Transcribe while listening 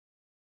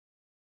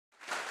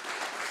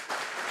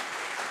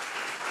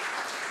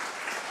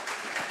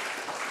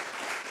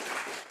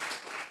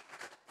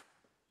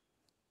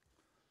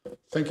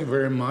Thank you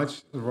very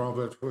much,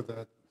 Robert, for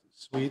that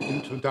sweet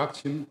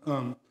introduction.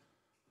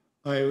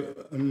 I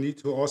need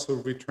to also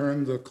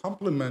return the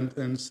compliment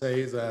and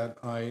say that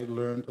I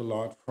learned a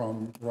lot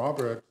from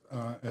Robert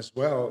as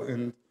well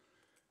in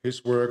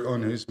his work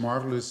on his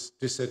marvelous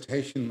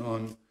dissertation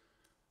on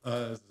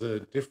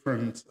the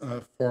different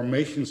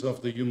formations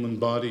of the human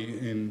body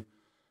in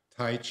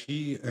Tai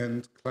Chi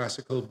and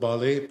classical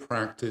ballet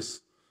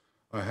practice.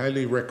 I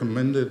highly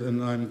recommend it,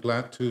 and I'm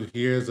glad to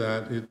hear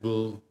that it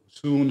will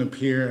soon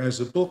appear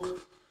as a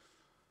book.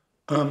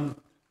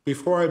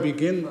 Before I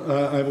begin,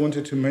 I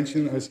wanted to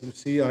mention, as you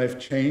see, I've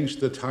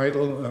changed the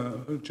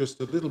title just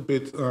a little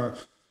bit,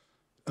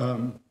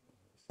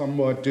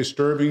 somewhat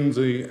disturbing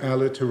the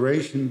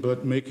alliteration,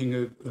 but making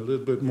it a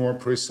little bit more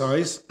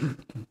precise.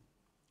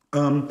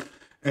 And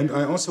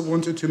I also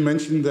wanted to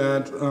mention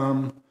that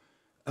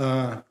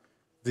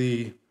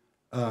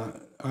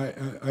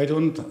I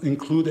don't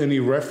include any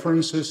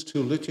references to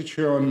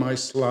literature on my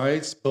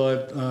slides,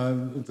 but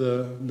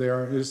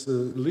there is a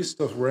list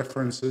of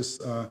references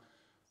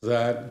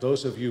that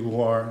those of you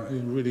who are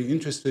really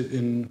interested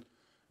in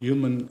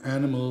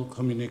human-animal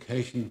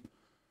communication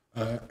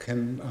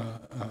can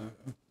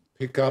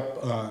pick up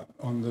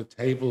on the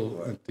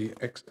table at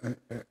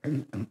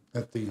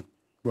the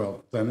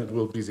well, then it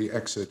will be the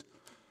exit.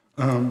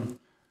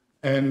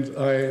 And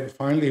I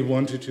finally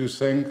wanted to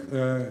thank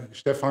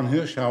Stefan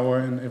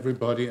Hirschauer and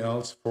everybody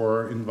else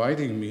for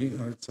inviting me.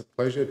 It's a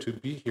pleasure to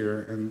be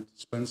here and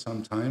spend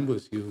some time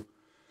with you.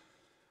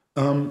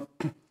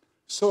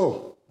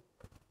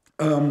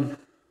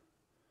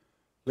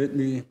 Let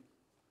me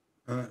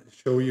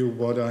show you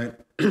what I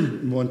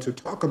want to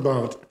talk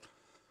about.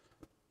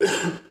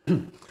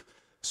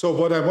 So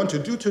what I want to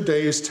do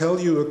today is tell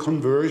you a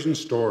conversion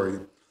story.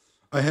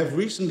 I have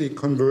recently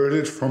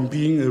converted from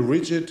being a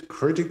rigid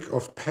critic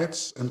of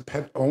pets and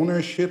pet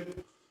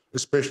ownership,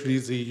 especially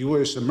the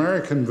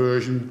US-American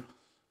version,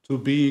 to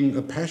being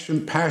a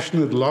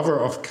passionate lover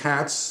of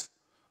cats,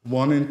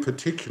 one in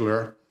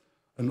particular,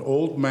 an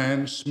old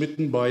man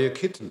smitten by a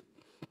kitten.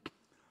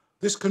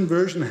 This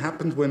conversion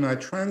happened when I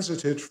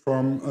transited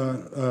from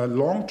a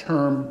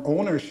long-term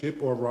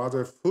ownership, or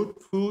rather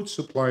food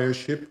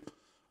suppliership,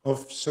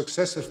 of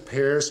successive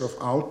pairs of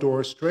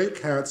outdoor stray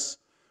cats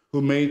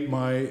who made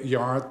my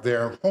yard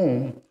their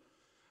home,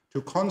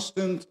 to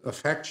constant,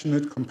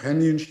 affectionate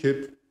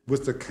companionship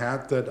with the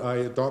cat that I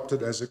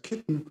adopted as a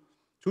kitten,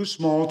 too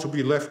small to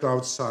be left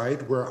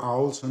outside where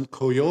owls and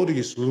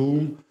coyotes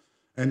loom,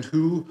 and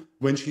who,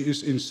 when she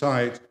is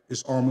inside,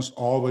 is almost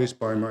always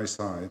by my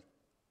side.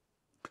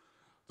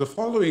 The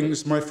following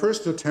is my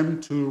first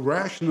attempt to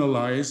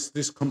rationalize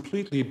this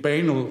completely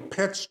banal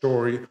pet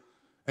story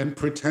and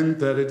pretend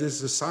that it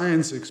is a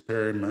science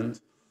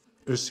experiment,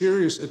 a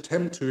serious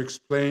attempt to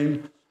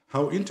explain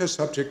how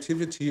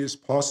intersubjectivity is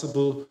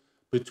possible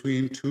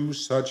between two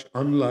such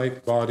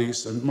unlike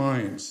bodies and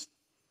minds.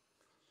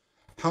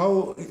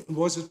 How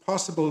was it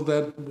possible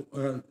that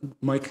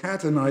my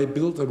cat and I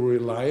built a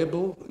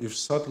reliable, if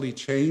subtly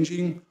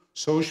changing,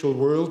 social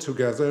world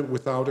together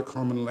without a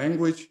common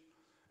language?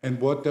 And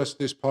what does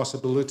this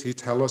possibility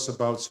tell us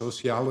about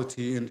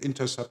sociality and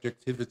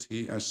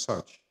intersubjectivity as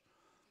such?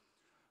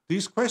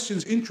 These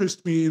questions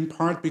interest me in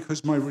part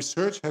because my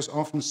research has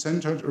often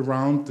centered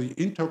around the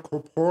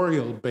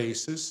intercorporeal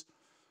basis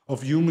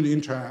of human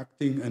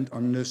interacting and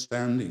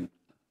understanding.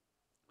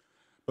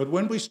 But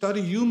when we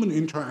study human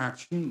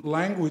interaction,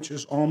 language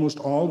is almost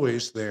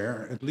always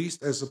there, at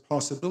least as a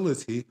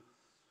possibility,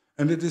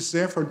 and it is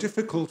therefore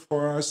difficult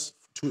for us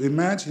to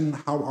imagine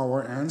how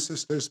our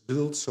ancestors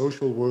built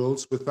social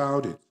worlds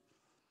without it.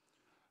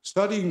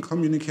 Studying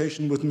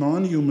communication with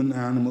non-human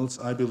animals,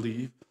 I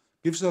believe,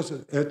 gives us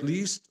at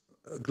least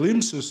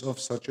glimpses of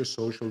such a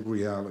social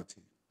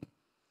reality.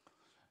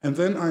 And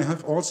then I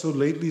have also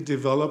lately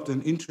developed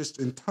an interest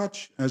in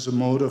touch as a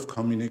mode of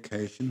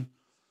communication,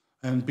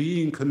 and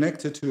being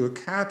connected to a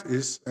cat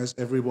is, as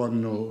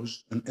everyone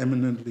knows, an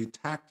eminently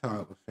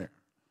tactile affair.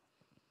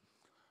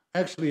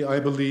 Actually, I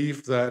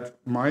believe that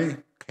my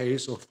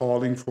case of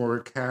falling for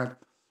a cat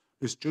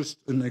is just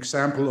an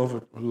example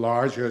of a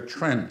larger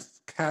trend.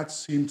 Cats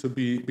seem to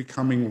be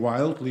becoming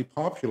wildly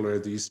popular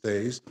these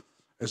days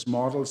as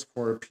models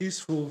for a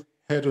peaceful,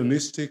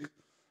 hedonistic,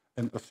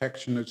 and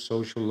affectionate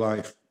social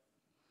life.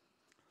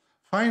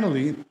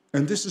 Finally,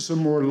 and this is a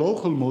more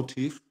local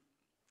motif,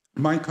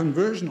 my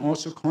conversion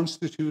also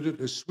constituted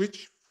a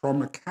switch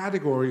from a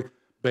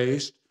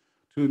category-based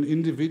to an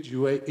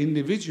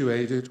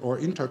individuated or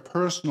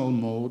interpersonal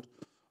mode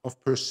of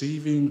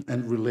perceiving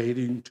and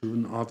relating to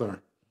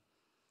another.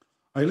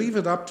 I leave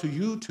it up to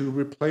you to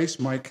replace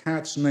my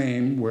cat's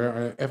name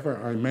wherever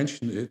I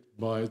mention it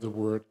by the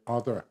word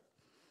other.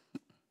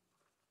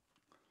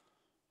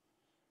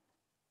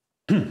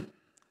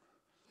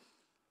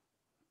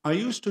 I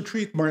used to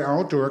treat my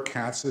outdoor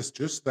cats as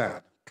just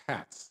that,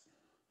 cats.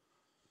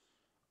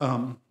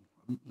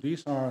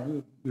 This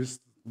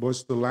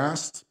was the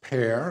last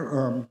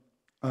pair,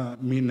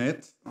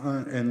 Minette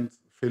and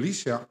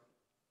Felicia.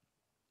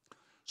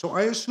 So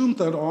I assumed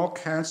that all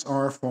cats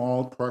are, for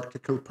all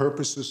practical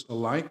purposes,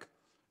 alike,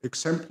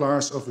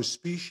 exemplars of a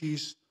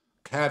species,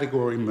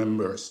 category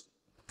members.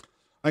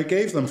 I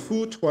gave them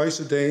food twice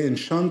a day and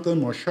shunned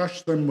them or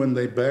shushed them when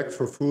they begged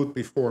for food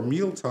before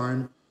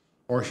mealtime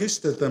or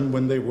hissed at them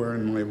when they were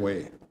in my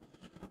way.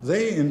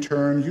 They, in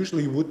turn,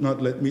 usually would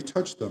not let me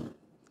touch them.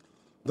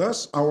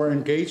 Thus, our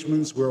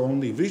engagements were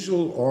only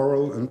visual,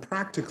 oral, and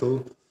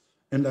practical,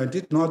 and I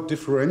did not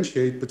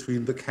differentiate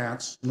between the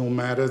cats, no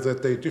matter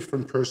that their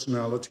different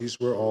personalities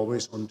were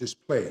always on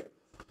display.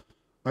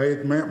 I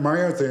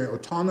admired their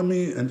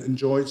autonomy and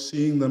enjoyed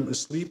seeing them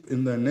asleep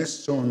in their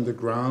nests or on the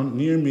ground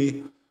near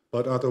me,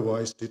 but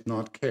otherwise did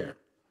not care.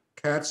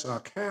 Cats are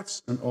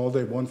cats, and all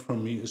they want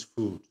from me is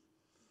food.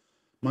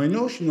 My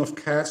notion of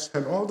cats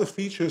had all the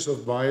features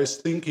of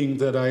biased thinking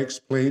that I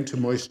explained to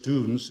my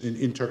students in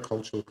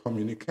intercultural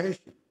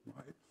communication,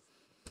 right?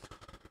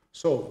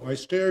 So I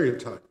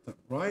stereotype them,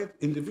 right?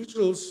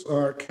 Individuals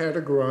are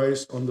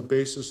categorized on the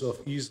basis of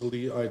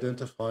easily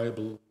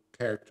identifiable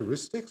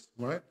characteristics,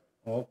 right?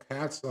 All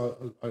cats are,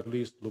 at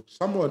least look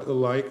somewhat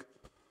alike,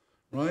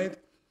 right?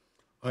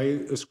 I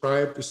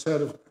ascribed a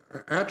set of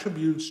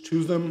attributes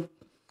to them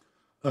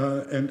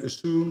and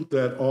assumed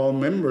that all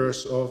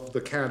members of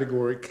the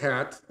category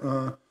cat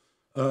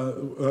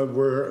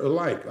were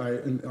alike.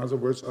 In other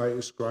words, I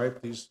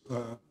ascribed these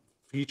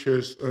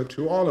features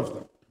to all of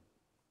them.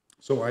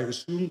 So I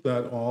assumed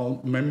that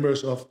all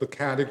members of the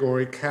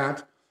category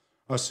cat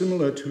are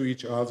similar to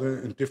each other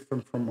and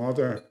different from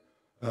other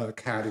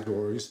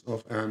categories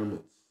of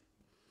animals.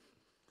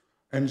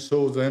 And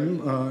so then,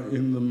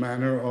 in the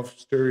manner of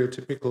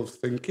stereotypical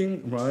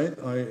thinking, right,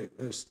 I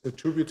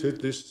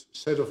attributed this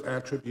set of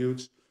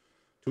attributes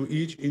to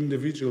each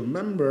individual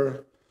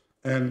member,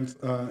 and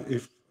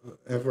if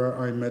ever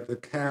I met a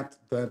cat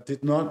that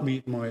did not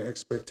meet my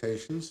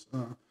expectations,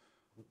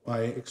 I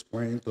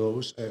explained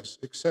those as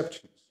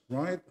exceptions,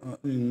 right?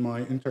 In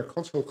my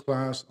intercultural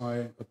class,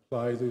 I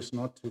apply this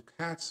not to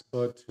cats,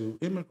 but to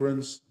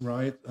immigrants,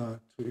 right,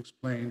 to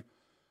explain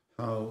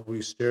how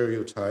we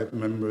stereotype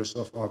members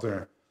of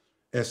other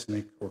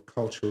ethnic or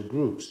cultural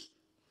groups.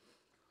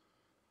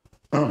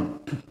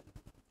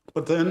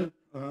 But then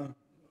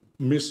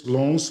Miss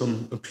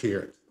Lonesome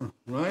appeared,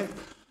 right?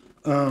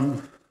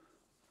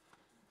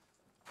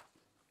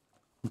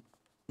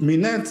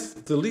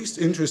 Minette, the least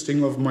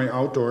interesting of my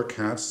outdoor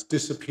cats,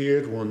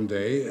 disappeared one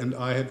day, and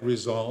I had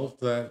resolved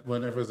that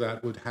whenever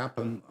that would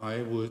happen,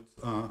 I would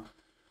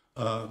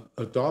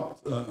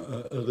adopt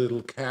a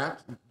little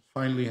cat,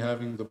 finally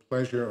having the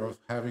pleasure of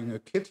having a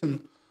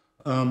kitten.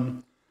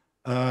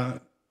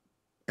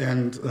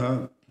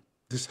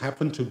 This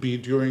happened to be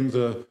during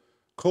the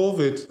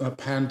COVID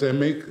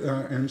pandemic,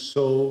 and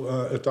so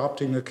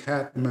adopting a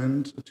cat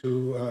meant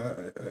to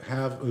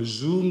have a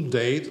Zoom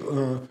date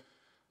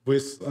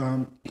with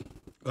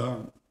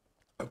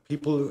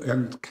people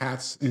and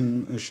cats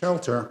in a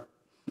shelter,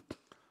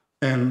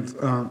 and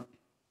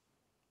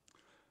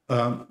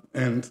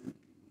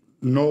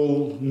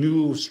no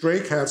new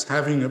stray cats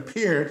having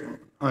appeared,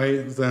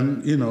 I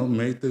then,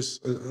 made this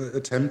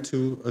attempt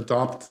to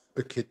adopt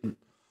a kitten.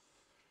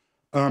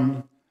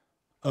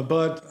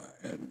 But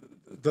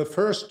the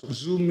first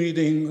Zoom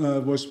meeting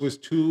was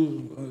with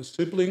two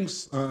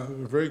siblings,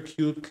 very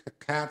cute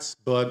cats,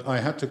 but I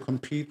had to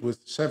compete with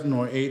 7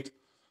 or 8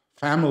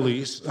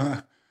 families,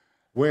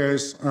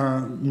 whereas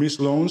Miss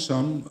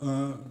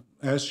Lonesome,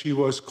 as she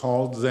was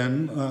called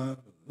then,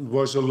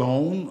 was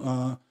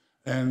alone,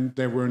 and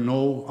there were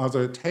no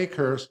other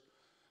takers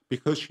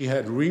because she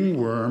had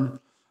ringworm,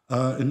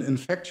 an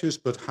infectious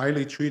but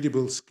highly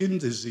treatable skin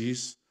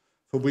disease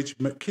for which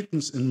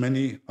kittens in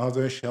many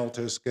other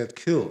shelters get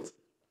killed.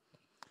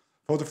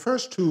 For the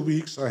first 2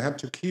 weeks, I had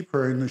to keep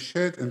her in the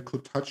shed and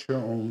could touch her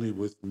only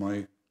with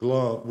my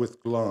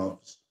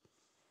gloves.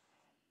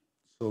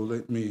 So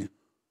let me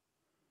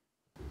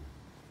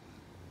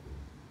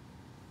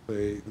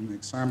play an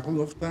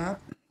example of that.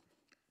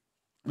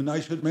 And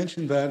I should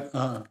mention that,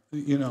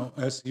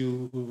 as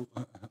you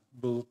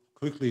will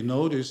quickly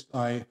notice,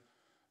 I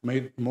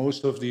made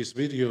most of these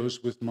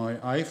videos with my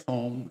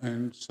iPhone,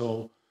 and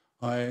so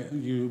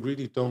you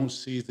really don't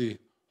see the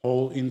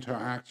whole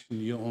interaction.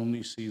 You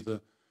only see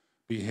the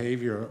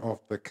behavior of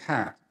the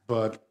cat.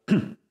 But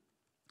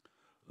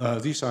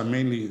these are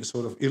mainly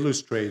sort of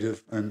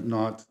illustrative and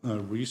not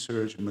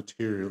research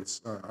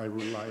materials. I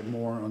rely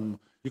more on,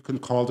 you can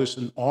call this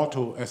an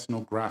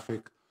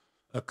autoethnographic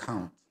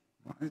account,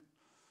 right?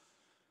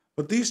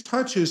 But these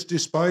touches,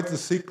 despite the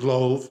thick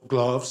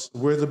gloves,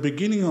 were the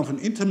beginning of an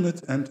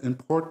intimate and,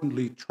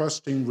 importantly,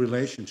 trusting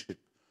relationship.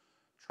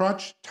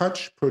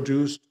 Touch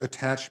produced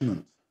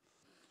attachment.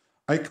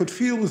 I could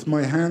feel with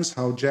my hands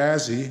how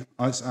Jazzy,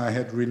 as I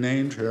had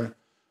renamed her,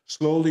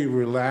 slowly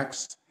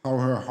relaxed, how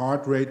her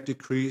heart rate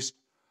decreased,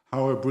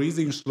 how her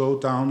breathing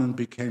slowed down and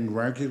became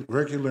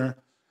regular,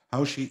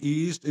 how she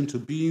eased into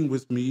being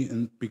with me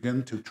and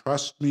began to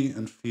trust me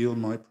and feel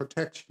my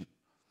protection.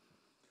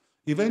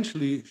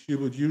 Eventually, she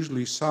would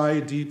usually sigh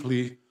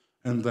deeply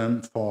and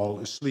then fall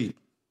asleep.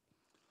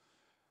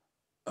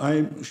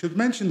 I should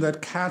mention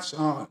that cats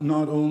are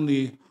not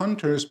only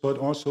hunters, but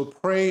also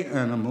prey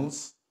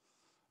animals.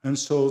 and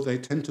so they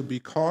tend to be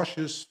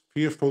cautious,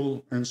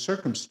 fearful, and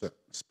circumspect.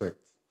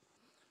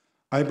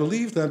 I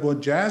believe that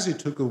what Jazzy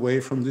took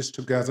away from this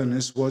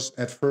togetherness was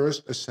at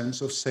first a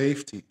sense of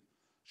safety.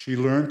 She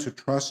learned to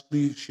trust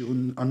me. She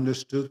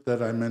understood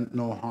that I meant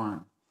no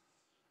harm.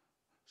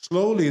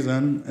 Slowly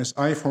then, as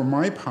I, for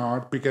my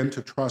part, began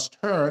to trust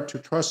her, to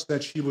trust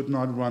that she would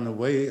not run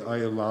away, I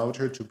allowed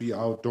her to be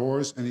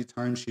outdoors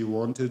anytime she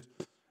wanted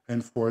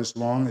and for as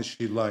long as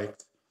she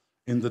liked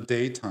in the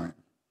daytime.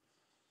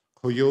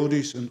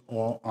 Coyotes and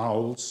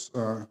owls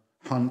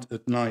hunt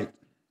at night.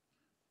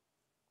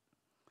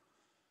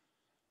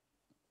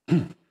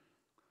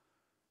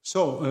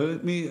 So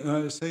let me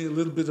say a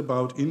little bit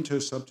about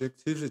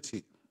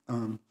intersubjectivity.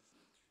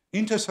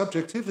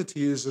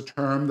 Intersubjectivity is a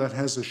term that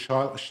has a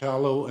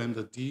shallow and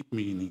a deep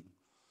meaning.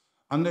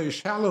 Under a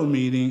shallow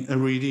meaning, a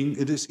reading,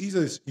 it is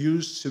either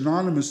used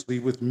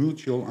synonymously with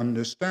mutual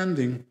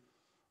understanding,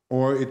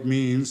 or it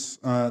means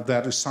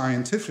that a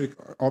scientific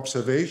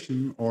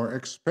observation or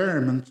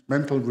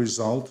experimental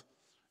result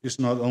is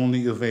not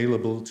only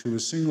available to a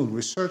single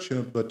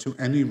researcher, but to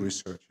any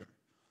researcher.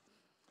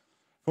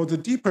 For the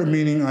deeper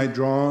meaning, I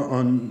draw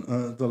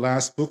on the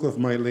last book of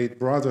my late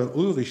brother,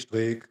 Ulrich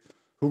Streeck,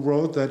 who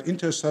wrote that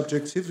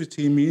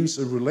intersubjectivity means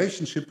a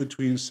relationship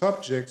between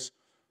subjects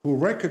who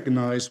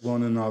recognize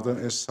one another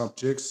as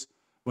subjects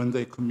when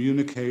they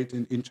communicate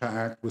and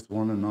interact with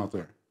one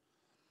another.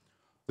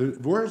 The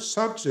word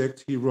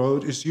subject, he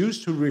wrote, is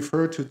used to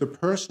refer to the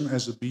person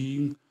as a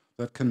being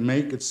that can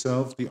make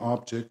itself the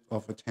object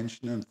of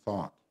attention and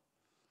thought.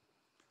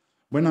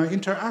 When I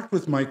interact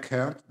with my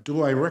cat,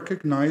 do I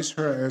recognize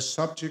her as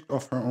subject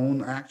of her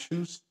own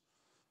actions?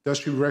 Does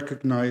she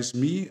recognize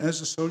me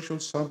as a social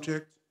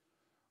subject?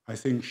 I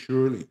think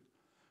surely.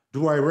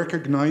 Do I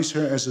recognize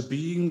her as a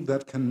being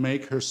that can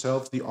make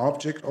herself the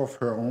object of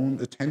her own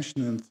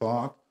attention and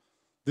thought?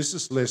 This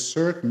is less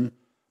certain,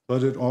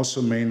 but it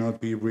also may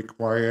not be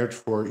required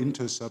for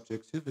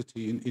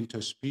intersubjectivity in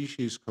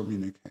interspecies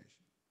communication.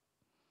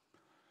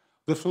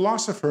 The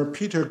philosopher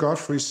Peter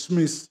Godfrey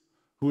Smith,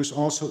 who is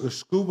also a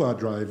scuba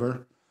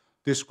diver,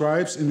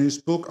 describes in his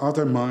book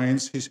Other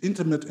Minds his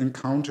intimate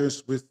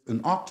encounters with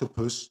an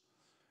octopus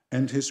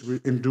and his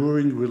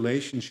enduring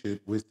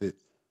relationship with it.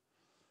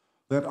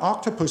 That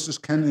octopuses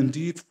can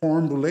indeed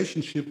form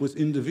relationship with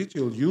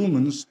individual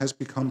humans has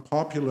become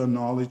popular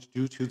knowledge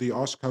due to the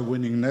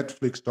Oscar-winning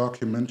Netflix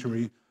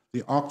documentary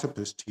The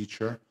Octopus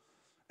Teacher,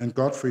 and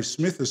Godfrey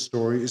Smith's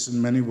story is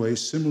in many ways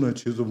similar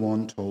to the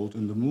one told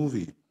in the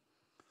movie.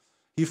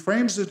 He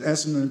frames it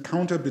as an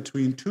encounter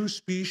between two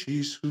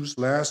species whose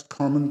last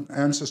common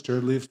ancestor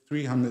lived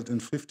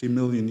 350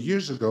 million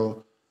years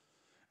ago,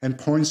 and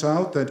points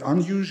out that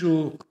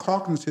unusual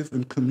cognitive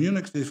and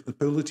communicative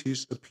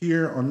abilities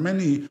appear on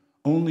many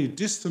only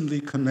distantly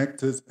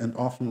connected and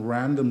often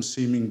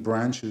random-seeming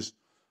branches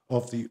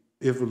of the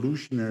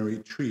evolutionary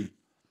tree.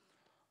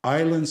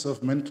 Islands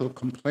of mental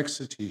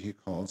complexity, he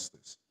calls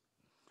this.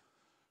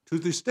 To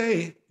this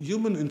day,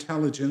 human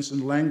intelligence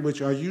and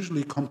language are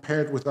usually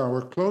compared with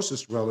our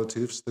closest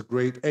relatives, the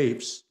great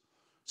apes.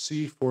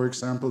 See, for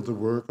example, the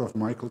work of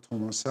Michael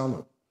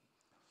Tomasello.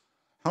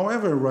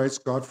 However, writes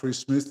Godfrey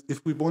Smith,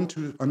 if we want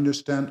to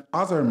understand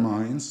other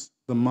minds,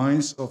 the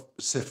minds of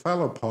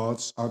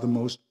cephalopods are the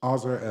most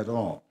other at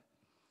all.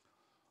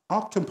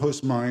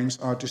 Octopus minds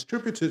are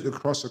distributed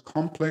across a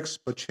complex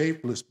but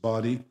shapeless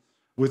body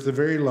with a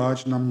very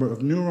large number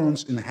of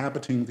neurons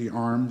inhabiting the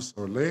arms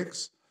or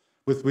legs,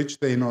 with which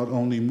they not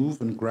only move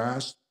and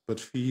grasp, but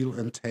feel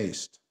and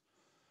taste.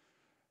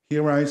 He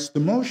writes, the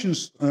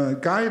motions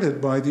guided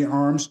by the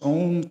arm's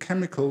own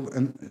chemical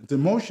and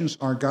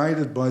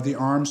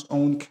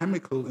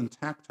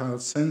tactile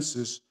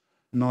senses,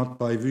 not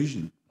by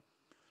vision.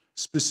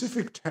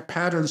 Specific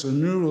patterns of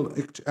neural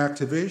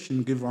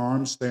activation give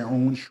arms their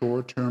own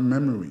short-term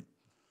memory.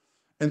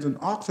 And an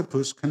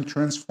octopus can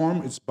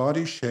transform its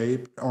body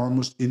shape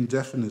almost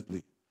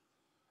indefinitely.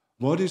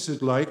 What is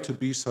it like to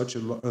be such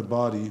a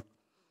body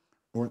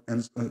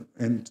and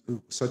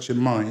such a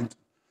mind,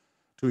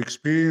 to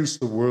experience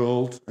the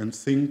world and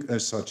think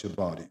as such a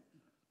body?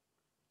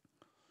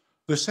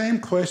 The same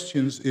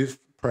questions, if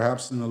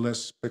perhaps in a less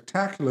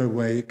spectacular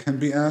way, can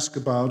be asked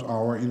about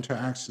our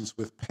interactions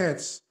with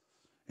pets,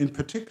 in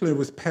particular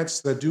with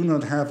pets that do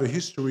not have a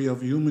history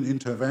of human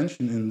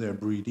intervention in their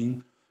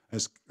breeding,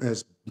 as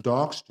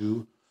dogs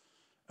do,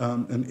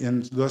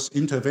 and thus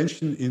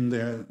intervention in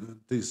their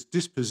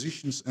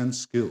dispositions and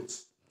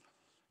skills.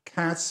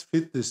 Cats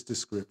fit this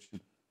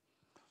description.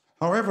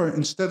 However,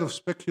 instead of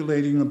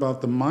speculating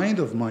about the mind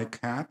of my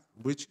cat,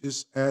 which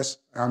is as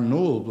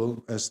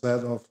unknowable as that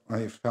of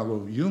a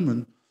fellow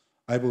human,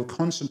 I will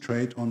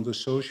concentrate on the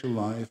social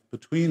life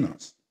between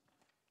us.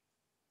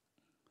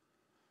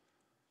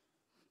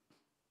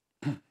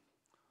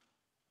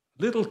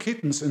 Little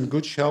kittens in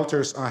good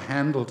shelters are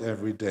handled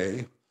every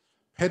day.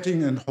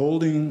 Petting and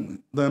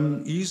holding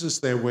them eases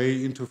their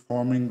way into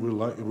forming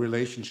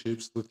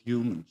relationships with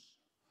humans.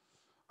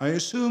 I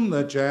assume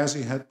that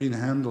Jazzy had been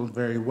handled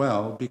very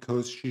well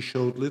because she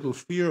showed little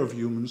fear of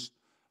humans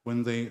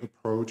when they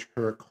approach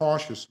her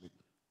cautiously.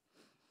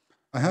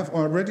 I have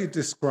already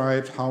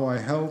described how I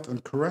held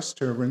and caressed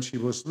her when she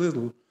was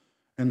little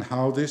and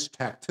how this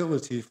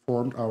tactility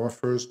formed our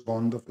first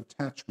bond of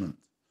attachment.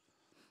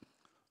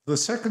 The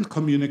second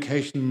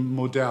communication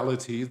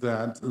modality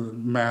that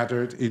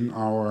mattered in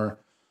our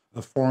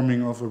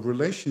forming of a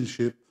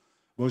relationship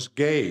was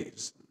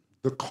gaze,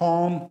 the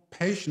calm,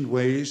 patient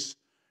ways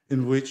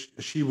in which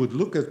she would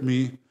look at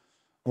me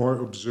or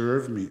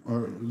observe me,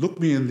 or look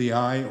me in the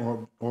eye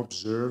or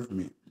observe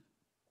me.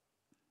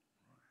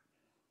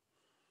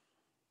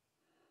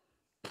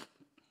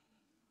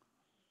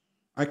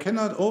 I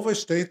cannot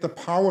overstate the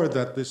power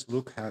that this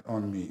look had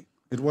on me.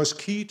 It was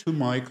key to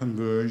my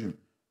conversion.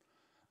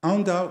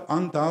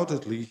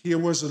 Undoubtedly, here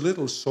was a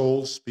little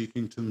soul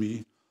speaking to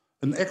me,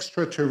 an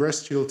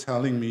extraterrestrial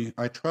telling me,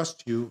 I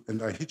trust you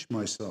and I hitch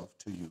myself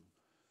to you.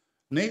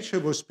 Nature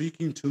was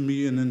speaking to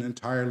me in an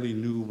entirely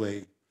new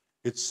way.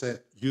 It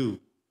said you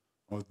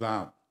or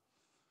thou.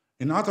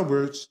 In other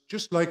words,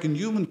 just like in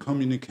human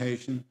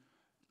communication,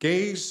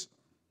 gaze,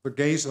 the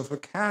gaze of a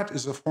cat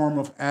is a form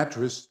of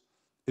address.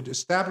 It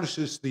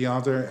establishes the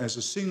other as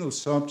a single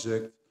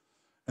subject,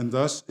 and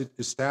thus it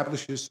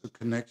establishes a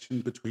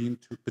connection between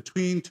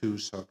two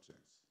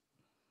subjects.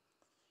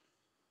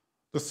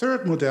 The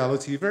third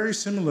modality, very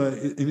similar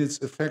in its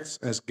effects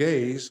as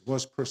gaze,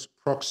 was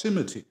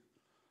proximity,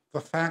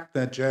 the fact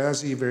that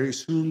Jazzy very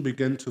soon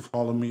began to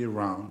follow me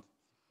around.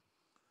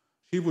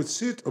 She would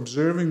sit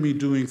observing me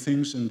doing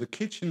things in the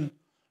kitchen,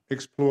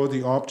 explore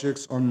the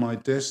objects on my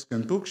desk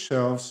and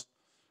bookshelves,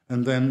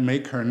 and then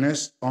make her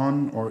nest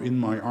on or in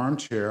my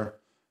armchair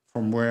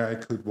from where I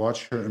could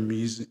watch her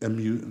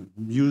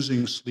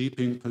amusing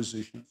sleeping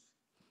positions.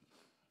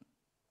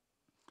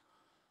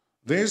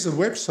 There's a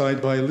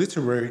website by a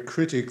literary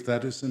critic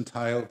that is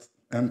entitled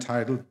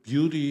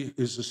Beauty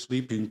is a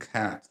Sleeping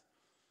Cat.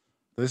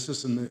 This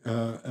is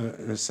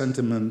a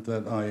sentiment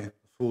that I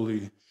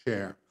fully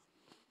share.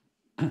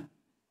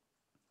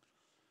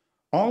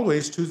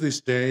 Always to this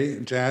day,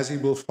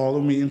 Jazzy will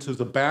follow me into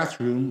the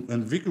bathroom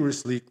and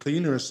vigorously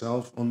clean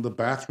herself on the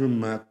bathroom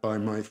mat by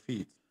my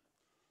feet.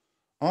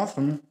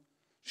 Often,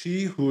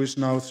 she, who is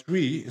now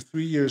three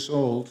years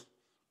old,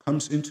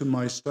 comes into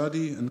my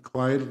study and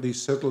quietly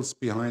settles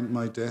behind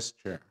my desk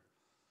chair.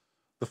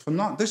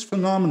 This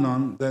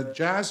phenomenon that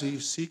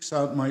Jazzy seeks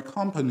out my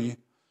company,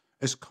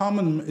 as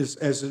common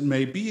as it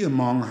may be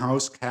among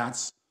house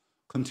cats,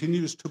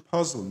 continues to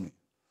puzzle me.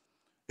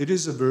 It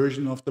is a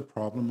version of the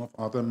problem of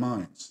other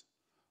minds.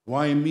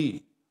 Why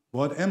me?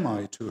 What am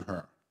I to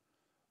her?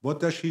 What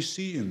does she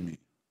see in me?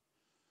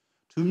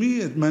 To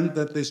me, it meant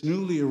that this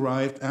newly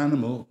arrived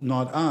animal,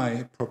 not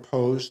I,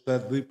 proposed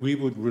that we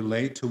would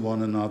relate to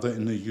one another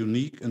in a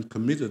unique and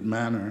committed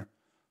manner,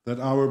 that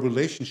our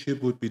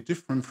relationship would be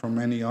different from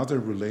any other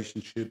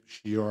relationship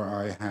she or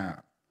I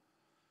have.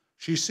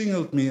 She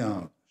singled me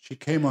out. She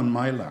came on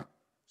my lap,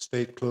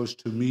 stayed close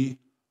to me,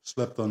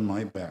 slept on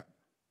my bed.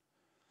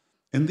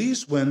 In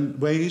these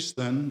ways,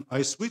 then,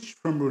 I switched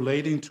from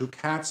relating to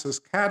cats as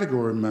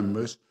category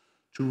members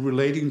to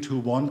relating to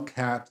one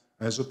cat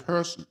as a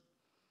person.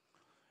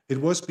 It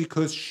was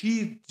because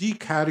she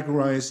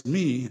decategorized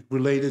me,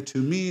 related to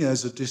me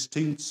as a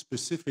distinct,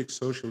 specific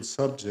social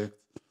subject,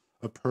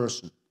 a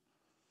person.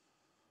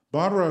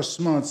 Barbara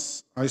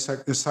Smuts, a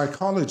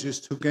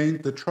psychologist who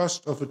gained the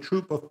trust of a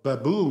troop of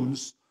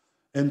baboons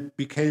and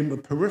became a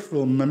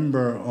peripheral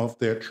member of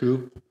their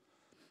troop,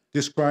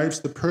 describes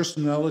the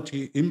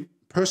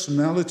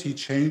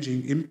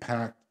personality-changing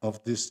impact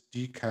of this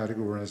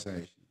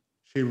decategorization.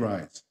 She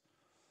writes,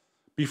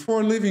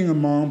 before living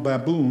among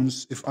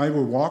baboons, if I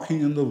were walking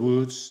in the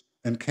woods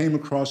and came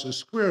across a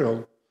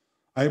squirrel,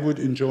 I would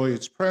enjoy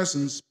its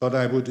presence, but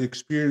I would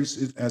experience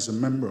it as a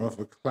member of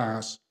a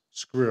class,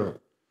 squirrel.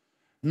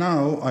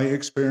 Now I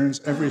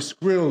experience every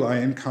squirrel I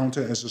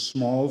encounter as a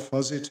small,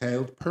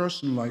 fuzzy-tailed,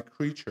 person-like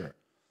creature.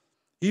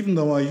 Even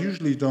though I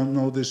usually don't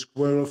know this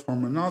squirrel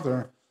from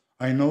another,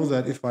 I know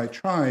that if I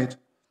tried,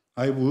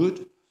 I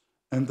would,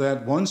 and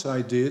that once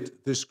I did,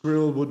 the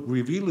squirrel would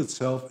reveal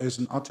itself as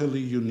an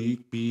utterly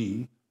unique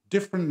being,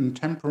 different in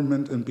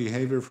temperament and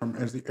behavior from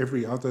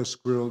every other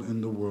squirrel in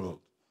the world.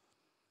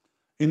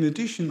 In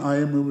addition, I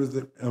am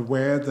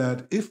aware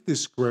that if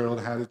this squirrel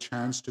had a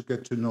chance to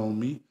get to know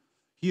me,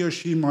 he or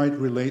she might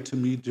relate to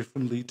me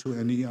differently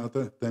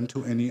than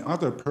to any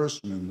other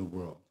person in the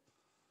world.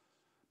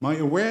 My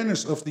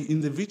awareness of the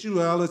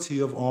individuality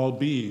of all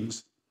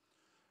beings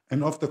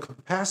and of the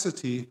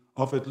capacity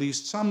of at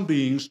least some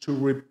beings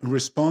to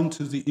respond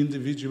to the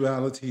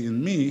individuality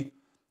in me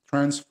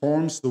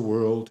transforms the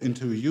world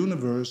into a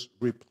universe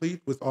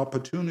replete with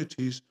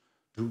opportunities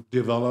to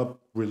develop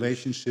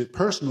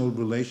personal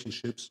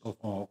relationships of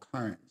all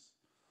kinds.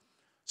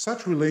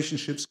 Such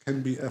relationships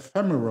can be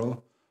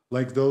ephemeral,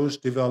 like those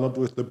developed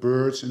with the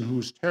birds in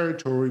whose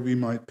territory we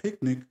might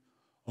picnic,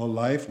 or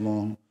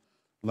lifelong,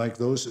 like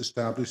those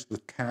established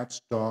with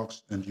cats,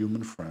 dogs, and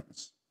human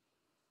friends.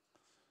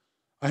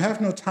 I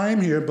have no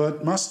time here,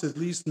 but must at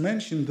least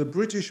mention the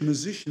British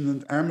musician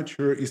and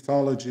amateur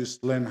ethologist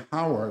Len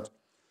Howard,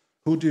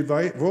 who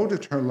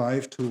devoted her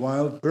life to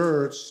wild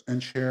birds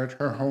and shared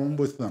her home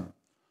with them.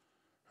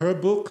 Her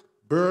book,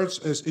 Birds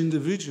as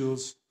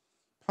Individuals,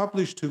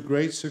 published to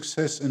great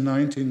success in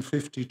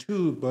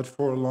 1952, but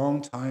for a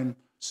long time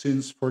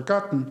since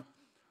forgotten,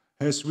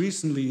 has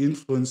recently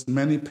influenced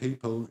many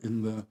people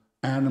in the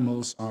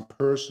animals are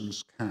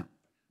persons camp.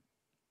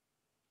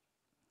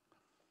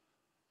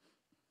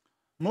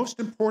 Most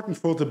important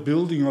for the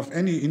building of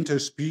any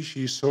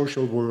interspecies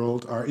social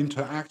world are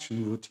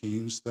interaction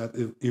routines that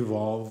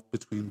evolve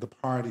between the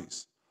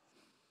parties.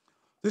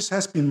 This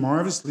has been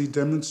marvelously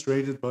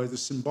demonstrated by the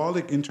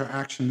symbolic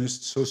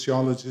interactionist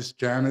sociologists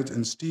Janet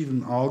and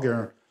Stephen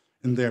Alger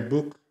in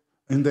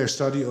their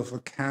study of a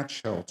cat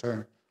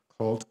shelter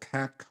called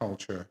Cat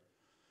Culture.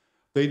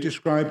 They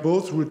describe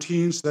both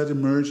routines that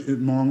emerge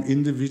among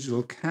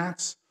individual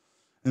cats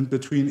and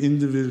between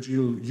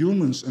individual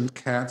humans and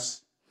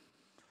cats,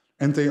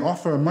 and they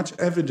offer much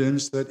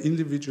evidence that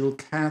individual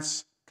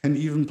cats can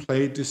even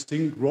play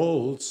distinct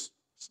roles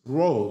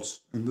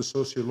in the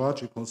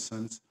sociological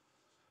sense,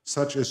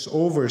 such as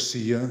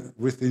overseer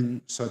within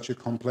such a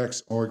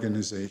complex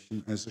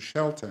organization as a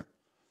shelter.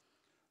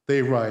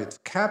 They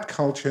write, cat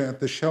culture at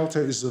the shelter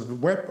is a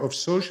web of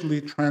socially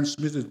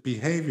transmitted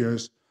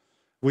behaviors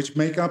which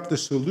make up the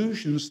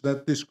solutions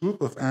that this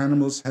group of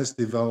animals has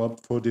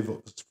developed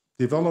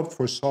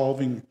for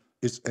solving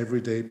its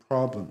everyday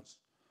problems.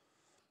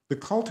 The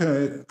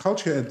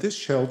culture at this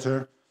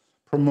shelter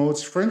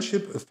promotes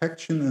friendship,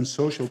 affection, and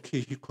social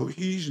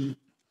cohesion,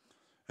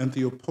 and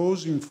the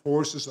opposing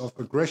forces of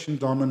aggression,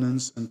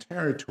 dominance, and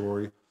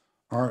territory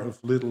are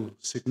of little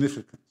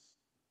significance.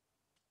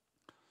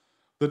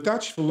 The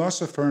Dutch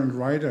philosopher and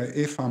writer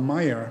Eva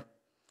Meyer,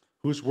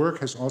 whose work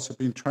has also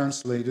been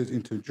translated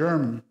into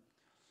German,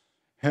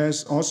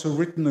 has also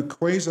written a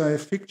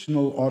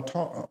quasi-fictional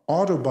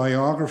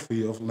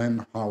autobiography of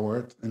Len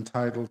Howard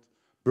entitled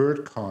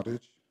Bird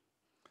Cottage.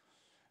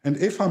 And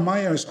Eva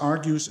Meyer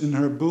argues in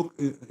her book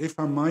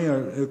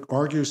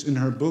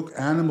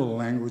Animal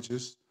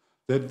Languages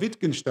that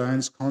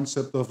Wittgenstein's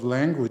concept of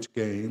language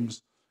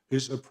games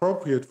is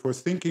appropriate for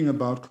thinking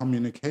about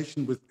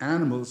communication with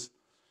animals,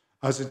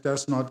 as it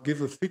does not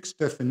give a fixed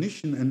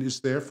definition and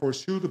is therefore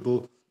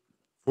suitable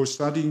for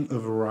studying a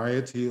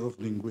variety of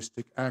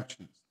linguistic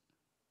actions.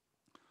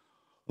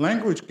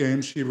 Language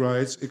games, she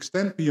writes,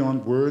 extend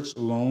beyond words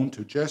alone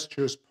to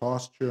gestures,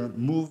 posture,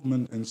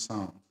 movement, and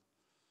sound.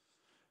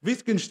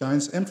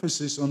 Wittgenstein's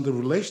emphasis on the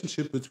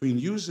relationship between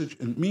usage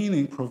and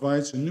meaning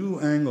provides a new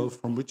angle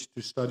from which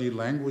to study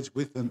language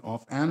with and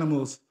of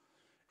animals,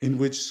 in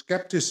which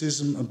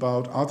skepticism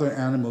about other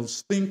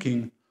animals'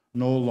 thinking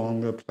no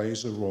longer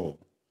plays a role.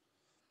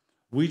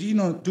 We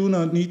do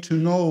not need to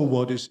know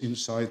what is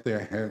inside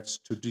their heads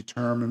to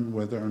determine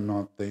whether or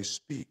not they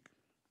speak.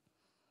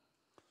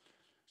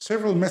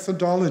 Several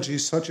methodologies,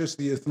 such as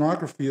the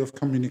ethnography of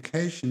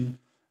communication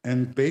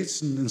and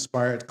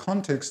Bateson-inspired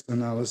context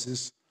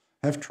analysis,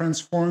 have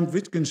transformed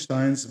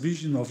Wittgenstein's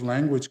vision of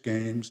language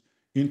games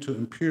into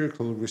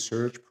empirical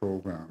research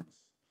programs.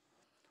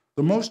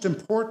 The most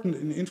important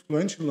and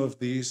influential of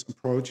these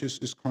approaches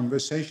is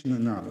conversation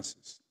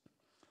analysis.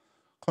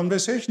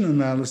 Conversation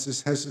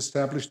analysis has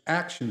established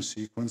action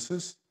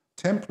sequences,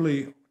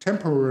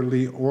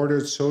 temporarily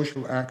ordered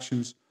social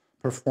actions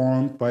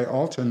performed by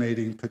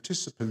alternating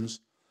participants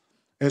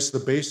as the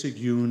basic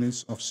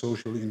units of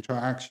social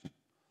interaction.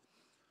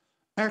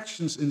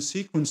 Actions in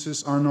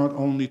sequences are not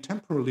only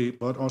temporally,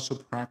 but also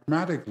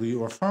pragmatically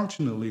or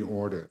functionally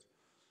ordered.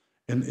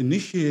 And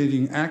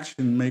initiating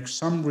action makes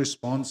some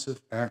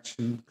responsive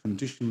action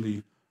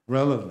conditionally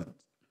relevant.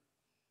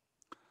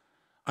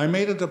 I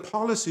made it a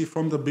policy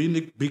from the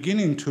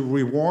beginning to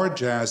reward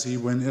Jazzy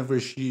whenever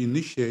she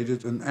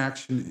initiated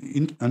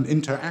an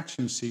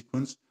interaction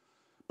sequence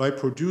by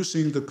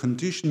producing the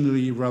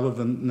conditionally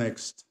relevant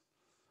next.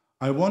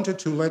 I wanted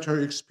to let her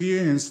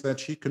experience that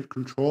she could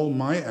control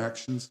my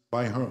actions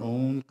by her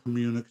own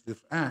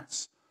communicative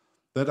acts,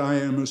 that I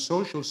am a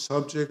social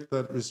subject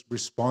that is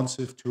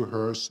responsive to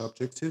her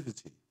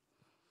subjectivity.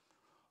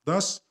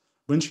 Thus,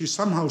 when she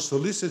somehow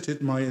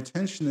solicited my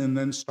attention and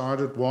then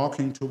started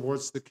walking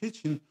towards the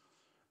kitchen,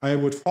 I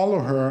would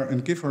follow her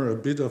and give her a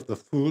bit of the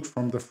food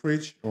from the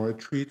fridge or a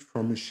treat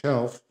from a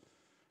shelf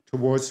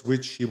towards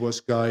which she was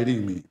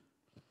guiding me.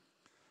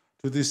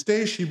 To this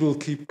day, she will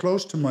keep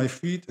close to my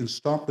feet and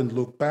stop and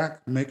look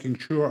back, making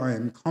sure I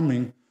am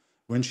coming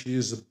when she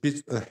is a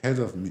bit ahead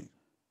of me.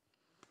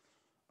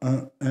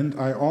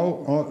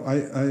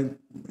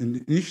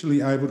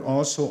 Initially, I would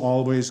also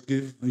always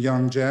give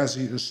young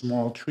Jazzy a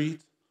small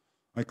treat.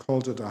 I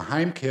called it a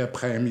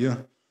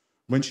Heimkehrprämie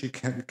when she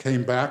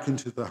came back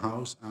into the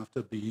house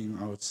after being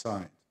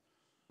outside.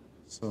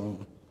 So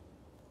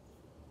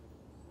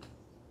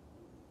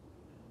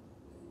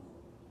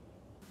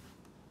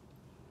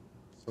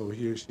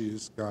here she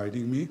is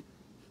guiding me.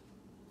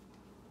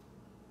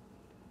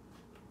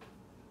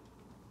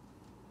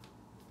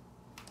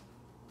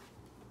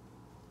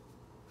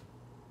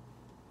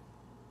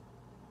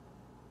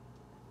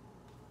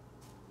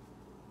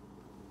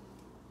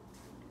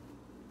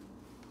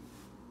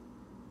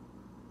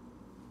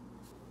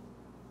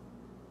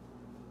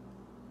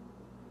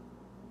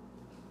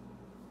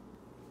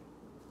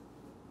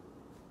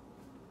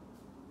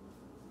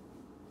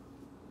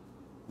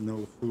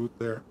 no food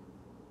there.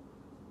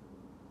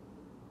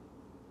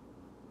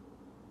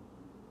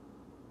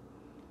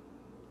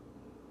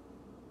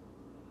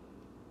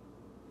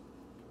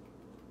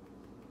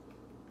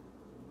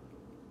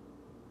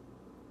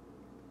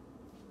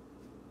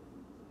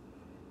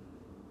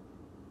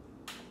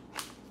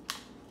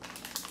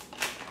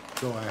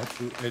 So I have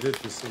to edit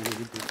this a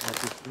little bit,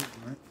 obviously,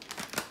 right?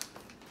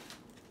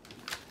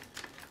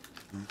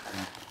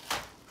 Okay.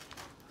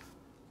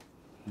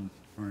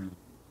 Fine.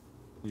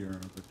 Here are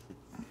the two.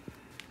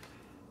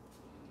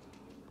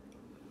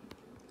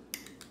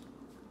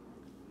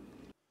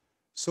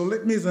 So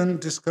let me then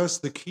discuss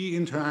the key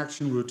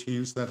interaction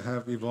routines that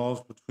have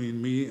evolved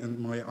between me and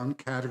my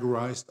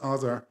uncategorized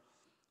other,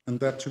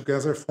 and that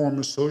together form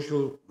a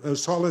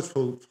solid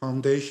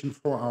foundation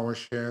for our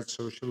shared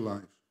social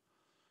life.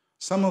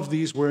 Some of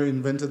these were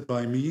invented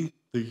by me,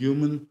 the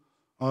human,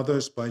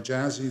 others by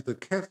Jazzy, the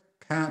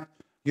cat,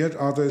 yet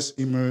others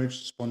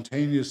emerged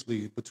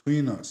spontaneously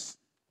between us.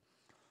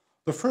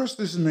 The first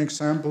is an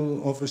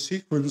example of a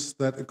sequence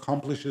that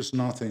accomplishes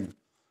nothing.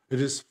 It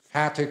is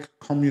phatic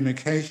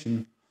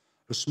communication,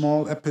 a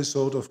small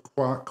episode of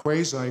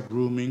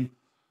quasi-grooming,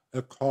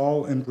 a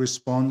call and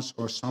response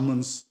or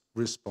summons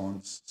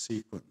response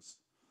sequence.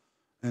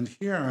 And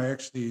here I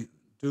actually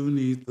do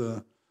need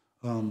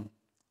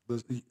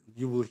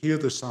you will hear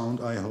the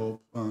sound, I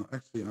hope.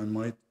 Actually, I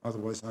might,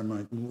 otherwise I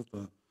might move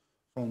the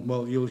phone.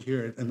 Well, you'll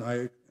hear it, and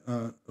I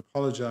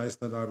apologize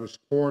that I was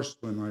hoarse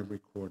when I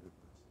recorded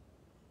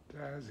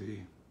this.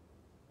 Jazzy.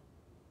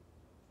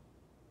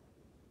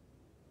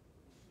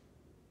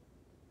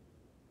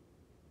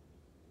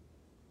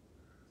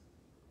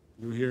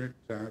 You hear it?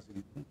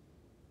 Jazzy.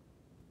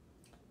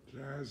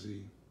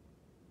 Jazzy.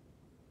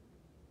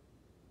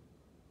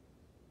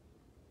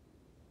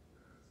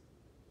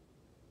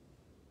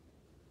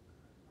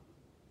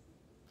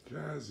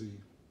 Jazzy.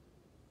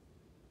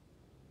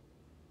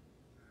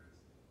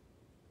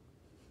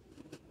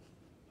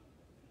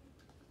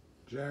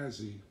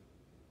 Jazzy.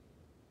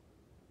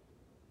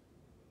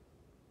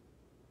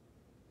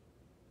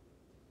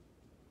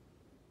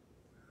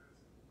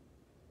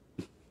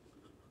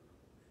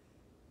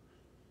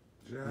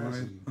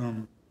 Jazzy. Right.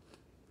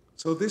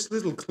 So this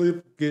little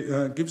clip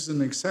gives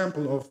an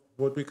example of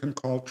what we can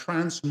call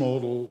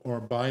transmodal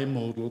or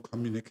bimodal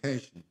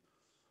communication.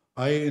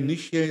 I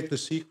initiate the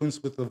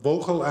sequence with the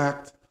vocal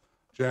act.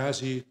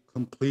 Jazzy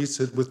completes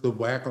it with the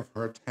wag of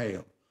her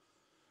tail.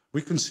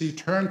 We can see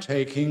turn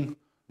taking,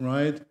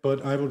 right?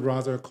 But I would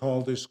rather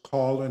call this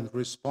call and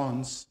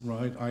response,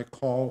 right? I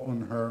call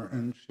on her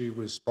and she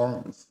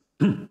responds.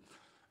 And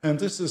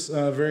this is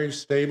a very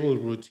stable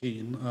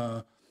routine.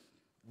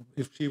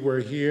 If she were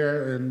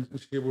here and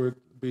she would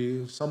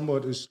be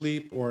somewhat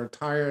asleep or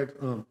tired,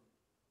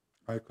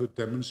 I could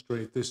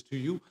demonstrate this to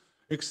you,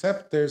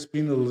 except there's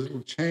been a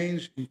little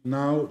change.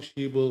 Now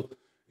she will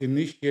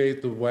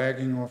initiate the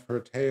wagging of her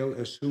tail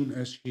as soon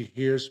as she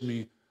hears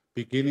me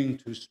beginning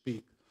to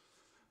speak.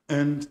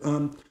 And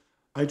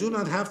I do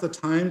not have the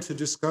time to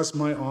discuss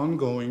my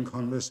ongoing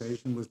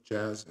conversation with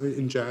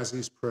in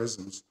Jazzy's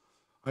presence.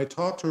 I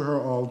talk to her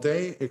all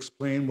day,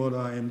 explain what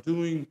I am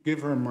doing,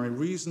 give her my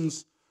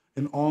reasons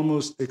in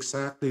almost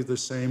exactly the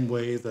same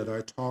way that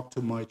I talk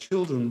to my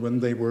children when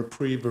they were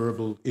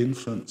pre-verbal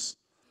infants.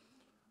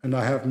 And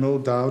I have no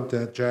doubt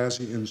that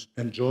Jazzy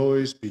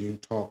enjoys being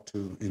talked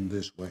to in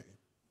this way.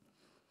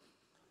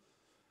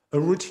 A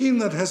routine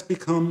that has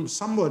become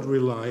somewhat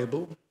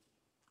reliable.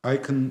 I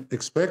can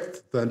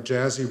expect that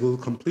Jazzy will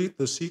complete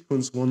the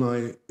sequence when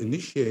I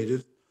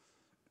initiate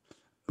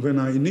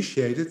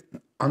it,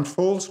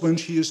 unfolds when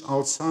she is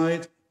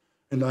outside,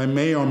 and I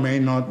may or may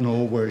not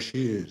know where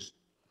she is.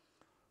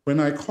 When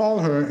I call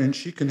her and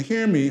she can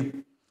hear me,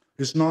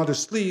 is not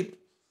asleep,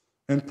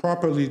 and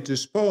properly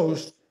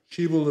disposed,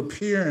 she will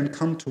appear and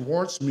come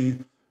towards me,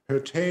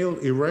 her tail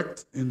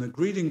erect in the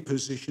greeting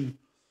position,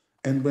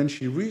 and when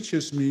she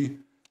reaches me,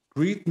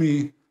 greet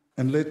me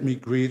and let me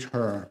greet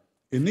her.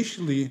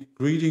 Initially,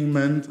 greeting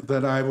meant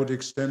that I would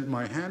extend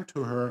my hand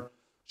to her,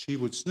 she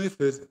would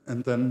sniff it,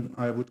 and then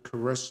I would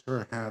caress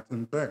her head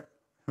and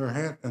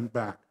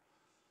back.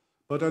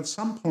 But at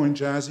some point,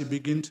 Jazzy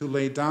began to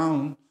lay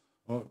down,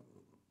 or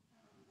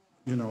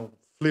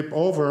flip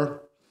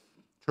over,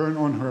 turn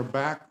on her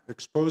back,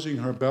 exposing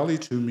her belly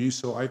to me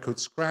so I could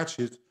scratch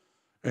it.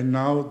 And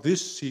now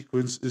this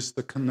sequence is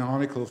the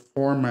canonical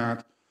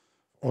format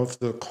of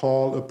the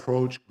call,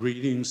 approach,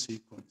 greeting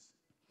sequence.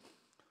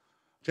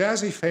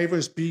 Jazzy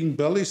favors being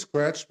belly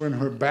scratched when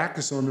her back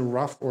is on a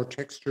rough or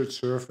textured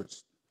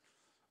surface.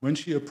 When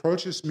she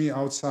approaches me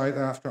outside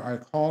after I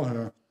call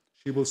her,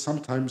 she will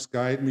sometimes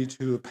guide me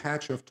to a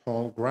patch of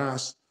tall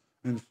grass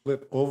and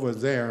flip over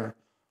there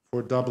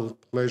for double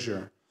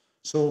pleasure.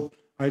 So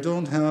I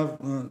don't have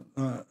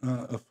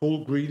a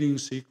full greeting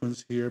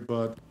sequence here,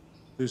 but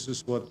this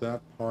is what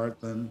that part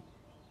then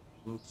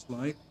looks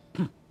like.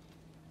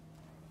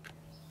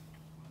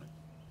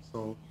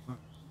 So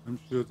I'm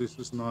sure this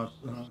is not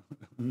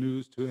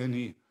news to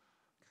any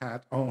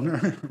cat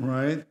owner,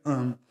 right?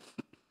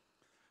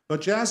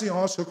 But Jazzy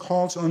also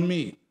calls on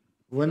me.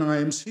 When I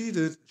am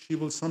seated, she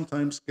will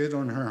sometimes get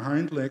on her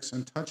hind legs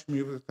and touch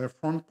me with her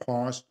front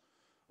paws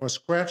or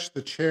scratch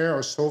the chair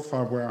or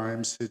sofa where I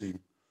am sitting.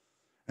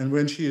 And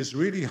when she is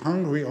really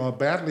hungry or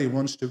badly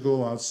wants to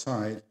go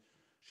outside,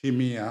 she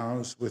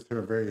meows with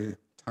her very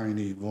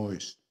tiny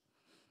voice.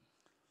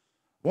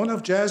 One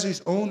of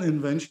Jazzy's own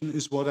invention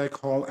is what I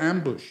call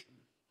ambush.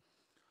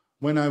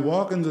 When I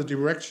walk in the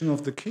direction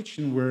of the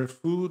kitchen where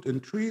food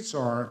and treats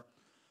are,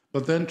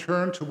 but then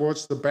turn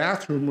towards the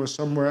bathroom or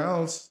somewhere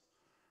else,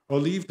 or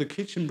leave the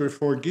kitchen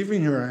before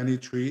giving her any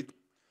treat,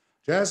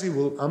 Jazzy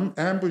will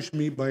ambush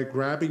me by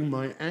grabbing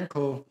my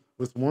ankle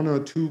with one or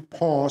two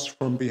paws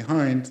from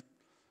behind,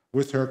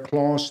 with her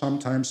claws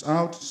sometimes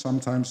out,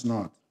 sometimes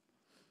not.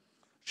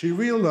 She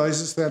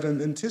realizes that an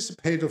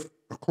anticipated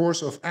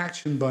course of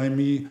action by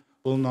me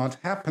will not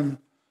happen,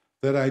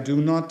 that I do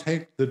not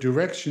take the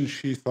direction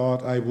she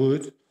thought I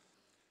would,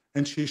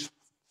 and she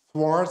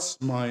thwarts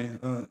my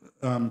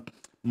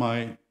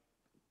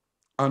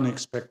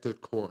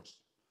unexpected course.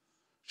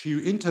 She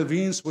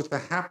intervenes with the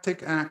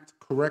haptic act,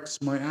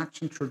 corrects my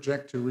action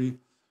trajectory,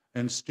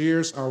 and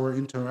steers our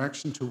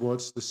interaction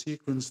towards the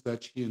sequence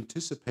that she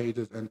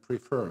anticipated and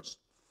prefers.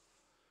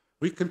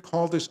 We can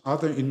call this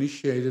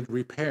other-initiated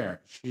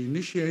repair. She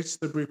initiates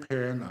the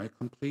repair and I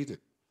complete it.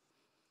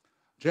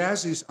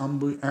 Jazzy's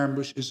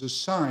ambush is a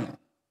sign.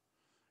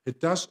 It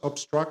does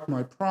obstruct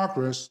my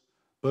progress,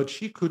 but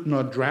she could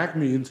not drag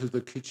me into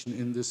the kitchen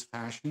in this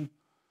fashion.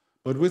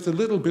 But with a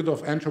little bit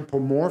of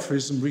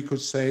anthropomorphism, we could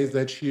say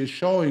that she is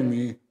showing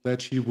me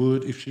that she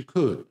would if she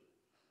could.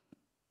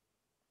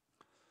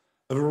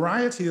 A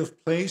variety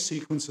of play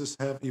sequences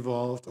have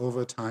evolved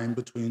over time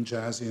between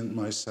Jazzy and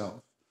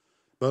myself,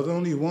 but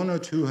only one or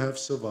two have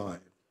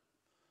survived.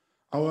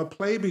 Our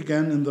play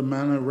began in the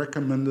manner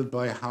recommended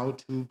by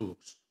how-to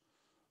books,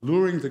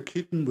 luring the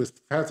kitten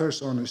with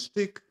feathers on a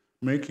stick,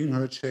 making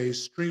her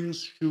chase strings,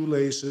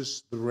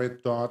 shoelaces, the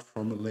red dot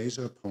from a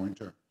laser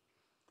pointer.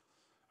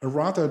 A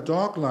rather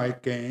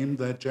dog-like game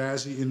that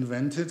Jazzy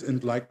invented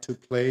and liked to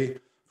play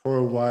for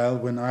a while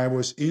when I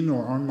was in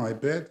or on my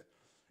bed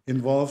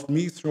involved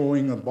me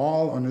throwing a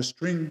ball on a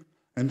string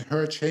and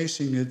her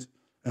chasing it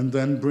and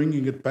then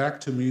bringing it back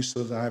to me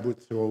so that I would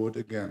throw it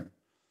again.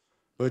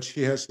 But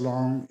she has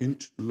long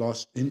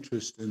lost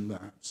interest in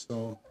that.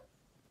 So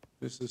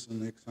this is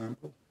an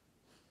example.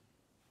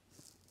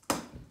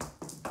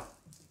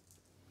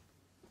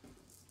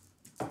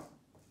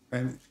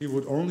 And she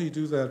would only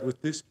do that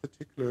with this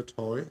particular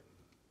toy,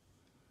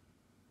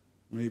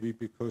 maybe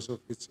because of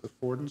its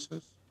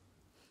affordances.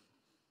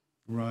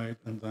 Right,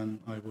 and then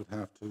I would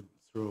have to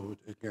throw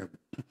it again.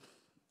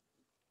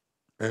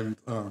 And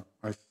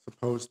I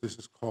suppose this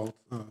is called,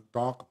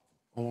 dog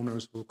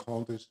owners will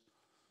call this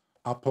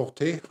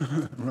apporter,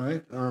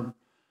 right?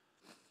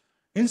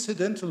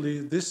 Incidentally,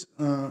 this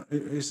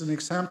is an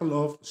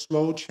example of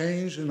slow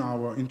change in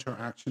our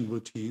interaction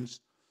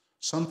routines,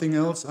 something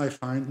else I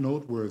find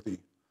noteworthy.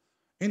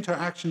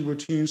 Interaction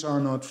routines are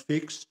not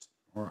fixed,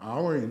 or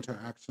our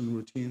interaction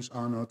routines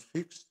are not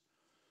fixed.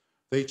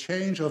 They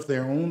change of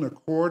their own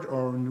accord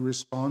or in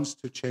response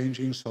to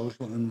changing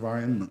social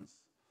environments.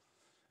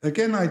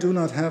 Again, I do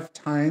not have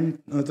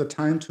the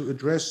time to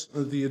address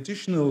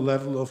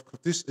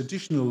this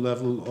additional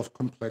level of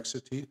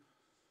complexity,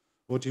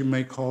 what you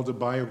may call the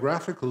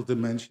biographical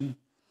dimension,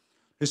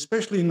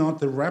 especially not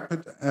the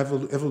rapid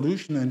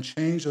evolution and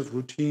change of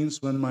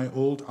routines when my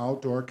old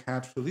outdoor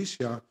cat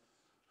Felicia,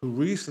 who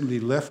recently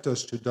left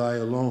us to die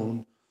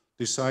alone,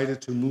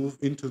 decided to move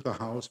into the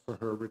house for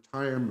her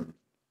retirement.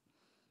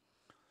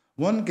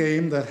 One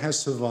game that has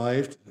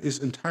survived is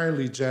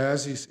entirely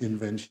Jazzy's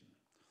invention,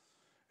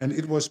 and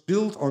it was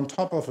built on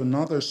top of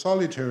another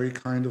solitary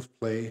kind of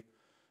play,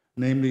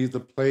 namely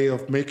the play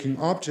of making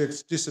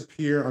objects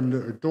disappear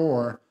under a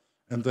door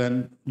and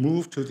then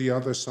move to the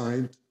other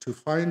side to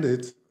find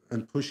it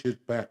and push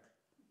it back,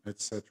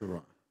 etc.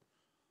 All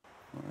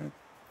right.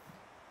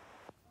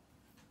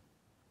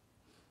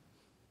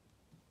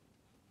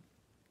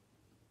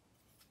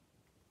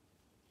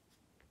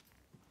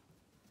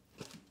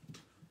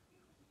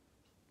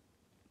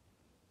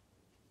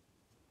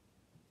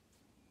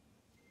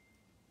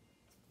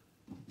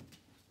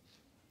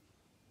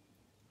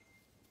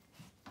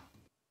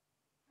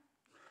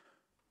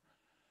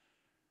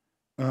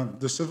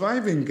 The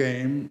surviving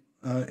game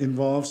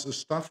involves a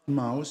stuffed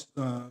mouse,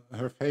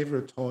 her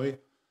favorite toy,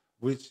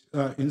 which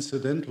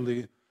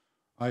incidentally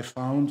I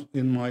found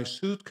in my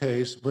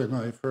suitcase when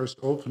I first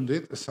opened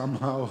it.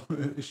 Somehow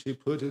she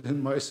put it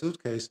in my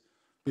suitcase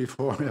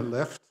before I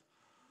left.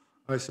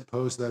 I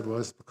suppose that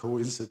was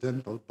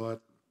coincidental,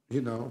 but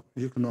you know,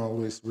 you can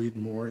always read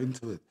more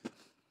into it.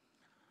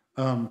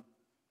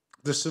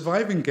 The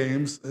surviving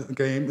game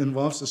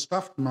involves a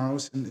stuffed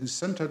mouse and is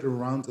centered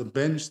around a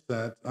bench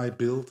that I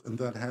built and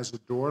that has a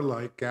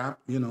door-like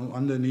gap, you know,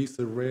 underneath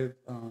the red,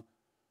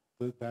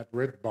 that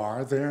red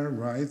bar there,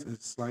 right?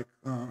 It's like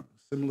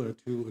similar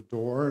to a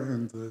door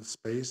and the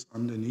space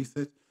underneath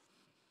it.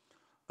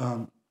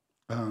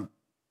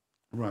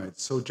 Right,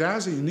 so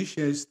Jazzy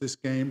initiates this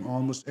game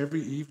almost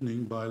every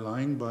evening by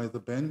lying by the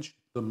bench,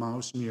 the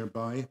mouse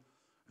nearby,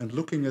 and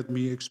looking at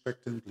me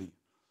expectantly.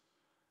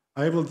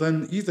 I will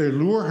then either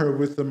lure her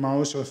with the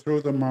mouse or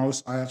throw the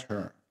mouse at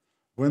her.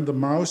 When the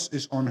mouse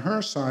is on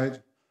her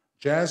side,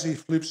 Jazzy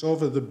flips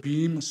over the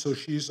beam so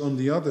she's on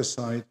the other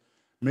side,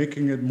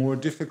 making it more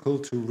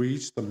difficult to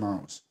reach the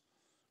mouse.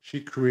 She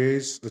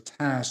creates a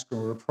task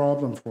or a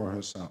problem for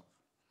herself.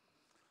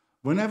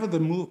 Whenever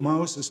the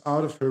mouse is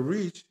out of her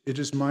reach, it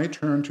is my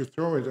turn to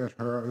throw it at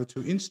her or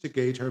to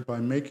instigate her by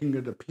making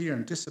it appear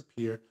and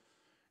disappear,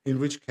 in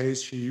which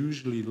case she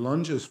usually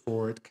lunges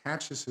for it,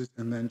 catches it,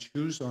 and then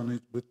chews on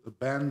it with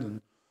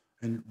abandon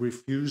and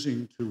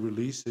refusing to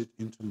release it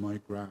into my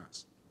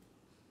grasp.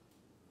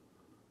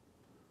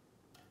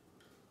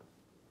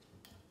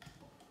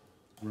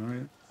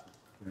 Right?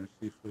 There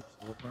she flips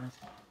over.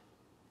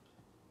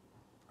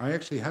 I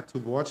actually had to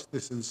watch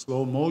this in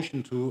slow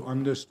motion to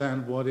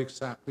understand what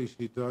exactly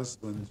she does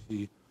when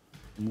she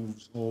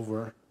moves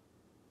over.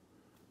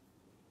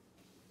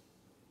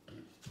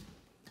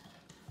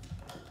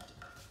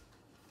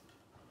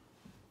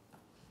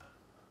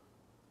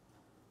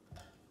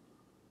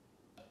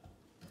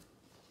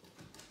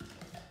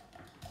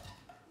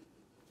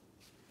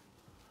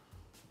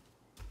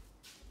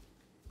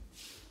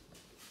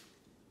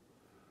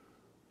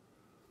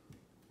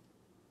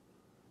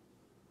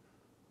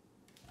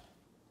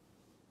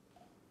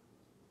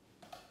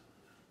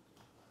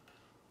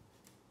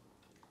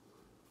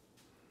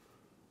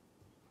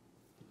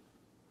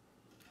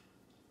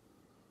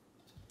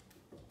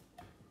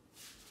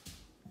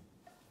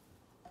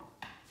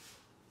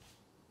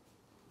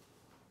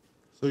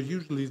 So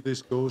usually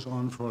this goes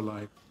on for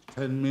like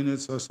 10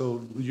 minutes or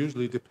so,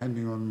 usually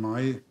depending on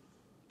my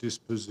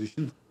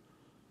disposition,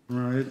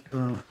 right?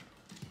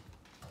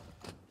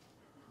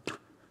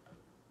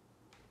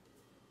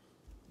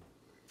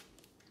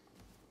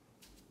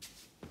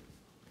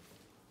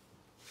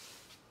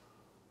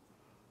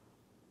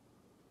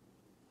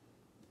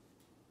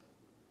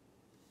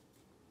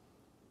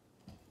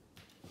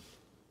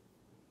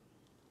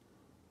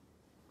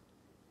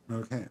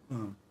 Okay.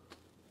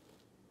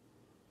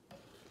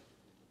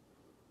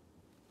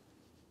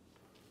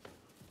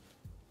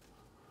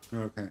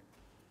 Okay.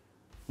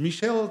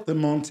 Michel de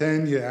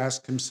Montaigne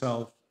asked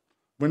himself,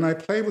 when I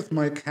play with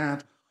my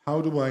cat, how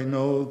do I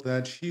know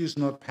that she is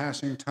not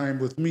passing time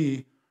with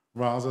me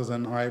rather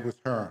than I with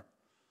her?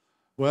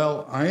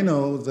 Well, I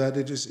know that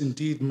it is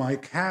indeed my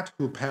cat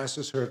who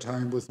passes her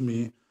time with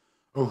me,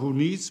 or who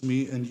needs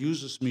me and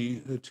uses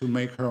me to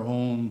make her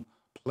own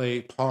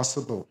play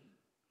possible.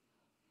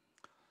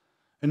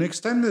 An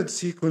extended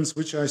sequence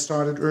which I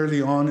started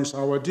early on is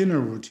our dinner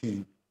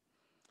routine.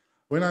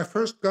 When I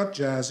first got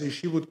Jazzy,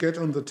 she would get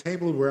on the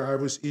table where I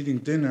was eating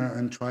dinner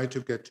and try to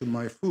get to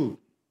my food.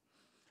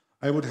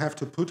 I would have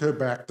to put her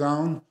back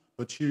down,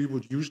 but she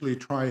would usually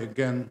try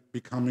again,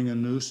 becoming a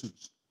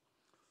nuisance.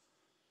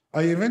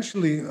 I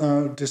eventually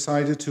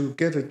decided to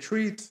get a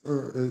treat,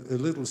 a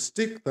little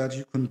stick that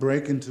you can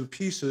break into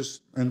pieces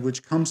and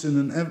which comes in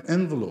an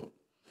envelope.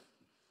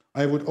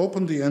 I would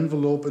open the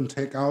envelope and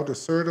take out a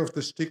third of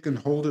the stick and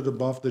hold it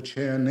above the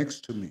chair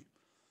next to me.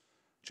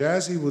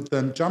 Jazzy would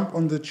then jump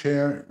on the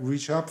chair,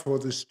 reach up for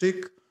the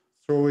stick,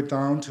 throw it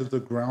down to the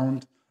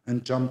ground,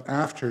 and jump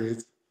after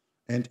it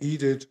and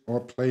eat it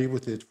or play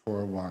with it for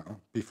a while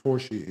before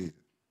she ate it.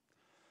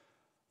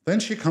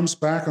 Then she comes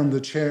back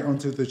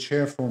onto the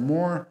chair for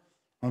more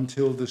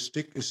until the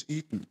stick is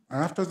eaten.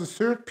 After the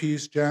third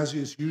piece, Jazzy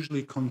is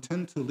usually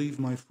content to leave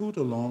my food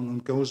alone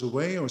and goes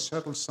away or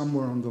settles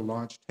somewhere on the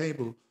large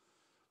table,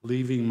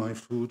 leaving my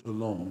food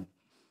alone.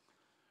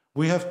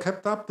 We have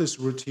kept up this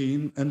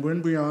routine, and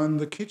when we are in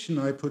the kitchen,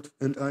 I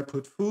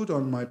put food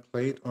on my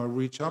plate or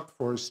reach up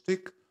for a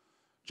stick,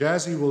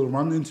 Jazzy will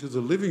run into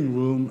the living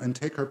room and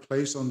take her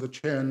place on the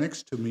chair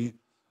next to me,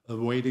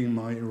 awaiting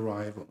my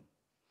arrival.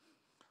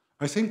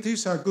 I think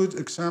these are good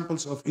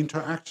examples of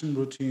interaction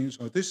routines,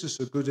 or this is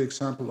a good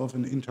example of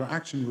an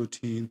interaction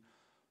routine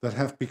that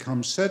have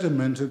become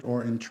sedimented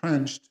or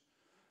entrenched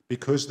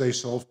because they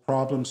solve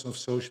problems of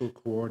social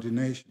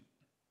coordination.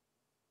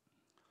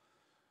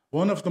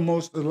 One of the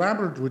most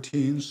elaborate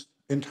routines,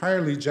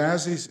 entirely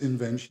Jazzy's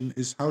invention,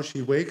 is how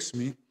she wakes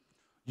me,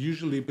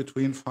 usually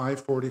between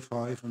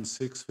 5:45 and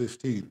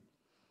 6:15.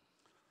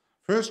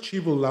 First, she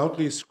will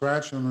loudly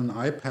scratch on an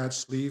iPad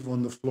sleeve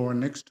on the floor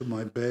next to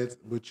my bed,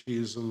 which she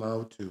is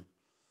allowed to.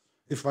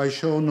 If I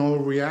show no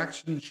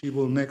reaction, she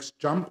will next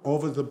jump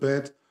over the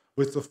bed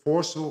with the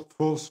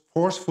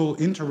forceful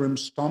interim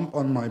stomp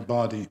on my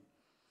body.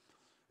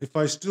 If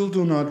I still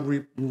do not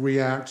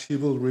react, she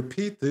will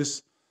repeat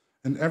this,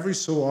 and every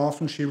so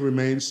often she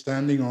remains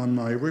standing on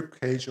my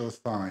ribcage or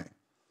thigh.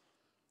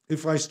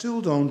 If I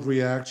still don't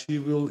react, she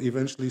will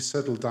eventually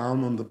settle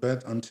down on the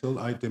bed until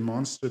I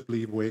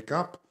demonstrably wake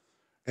up,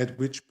 at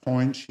which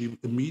point she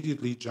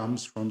immediately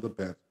jumps from the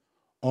bed.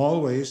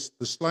 Always,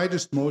 the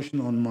slightest motion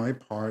on my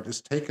part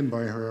is taken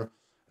by her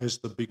as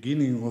the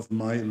beginning of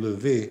my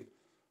lever,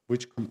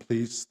 which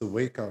completes the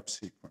wake-up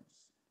sequence.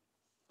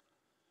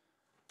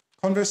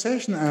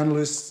 Conversation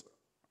analysis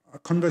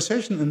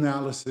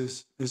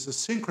is a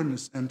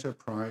synchronous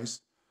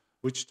enterprise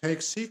which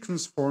take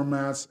sequence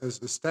formats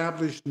as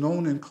established,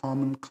 known in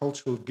common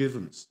cultural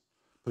givens,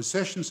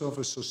 possessions of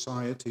a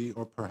society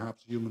or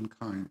perhaps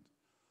humankind.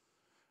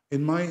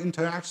 In my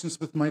interactions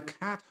with my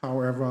cat,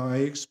 however, I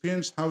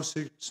experience how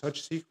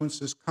such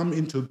sequences come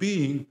into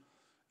being,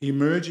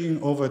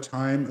 emerging over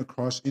time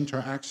across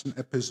interaction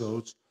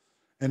episodes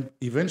and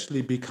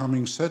eventually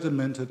becoming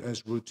sedimented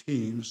as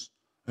routines,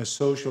 as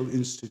social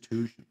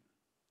institutions.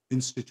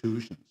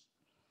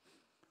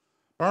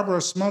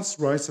 Barbara Smuts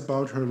writes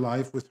about her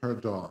life with her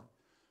dog.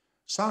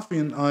 Safi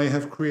and I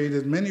have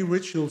created many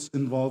rituals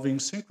involving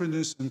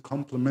synchronous and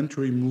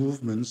complementary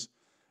movements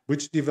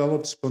which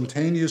develop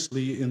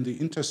spontaneously in the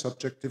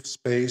intersubjective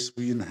space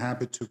we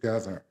inhabit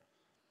together.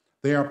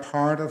 They are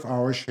part of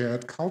our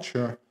shared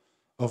culture,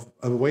 of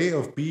a way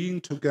of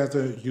being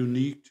together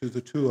unique to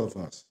the two of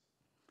us.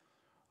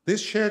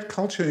 This shared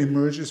culture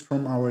emerges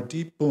from our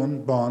deep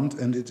bond,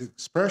 and its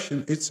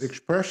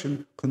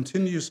expression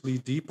continuously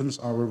deepens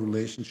our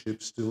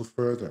relationship still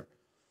further.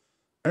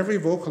 Every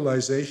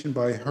vocalization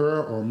by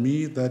her or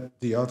me that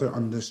the other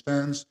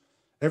understands,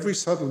 every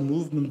subtle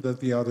movement that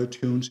the other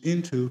tunes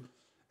into,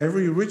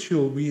 every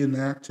ritual we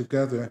enact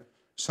together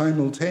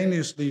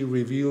simultaneously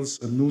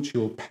reveals a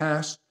mutual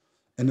past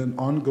and an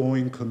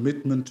ongoing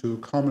commitment to a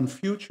common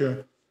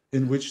future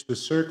in which the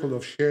circle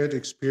of shared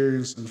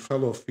experience and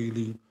fellow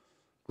feeling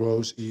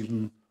grows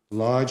even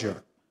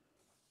larger.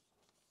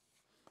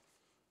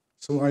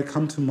 So I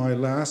come to my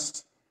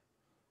last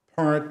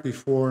part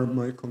before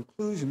my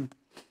conclusion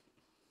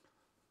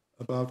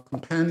about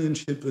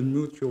companionship and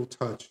mutual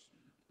touch.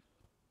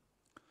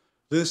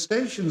 The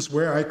stations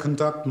where I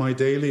conduct my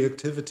daily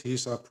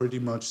activities are pretty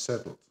much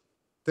settled.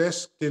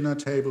 Desk, dinner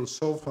table,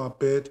 sofa,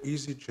 bed,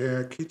 easy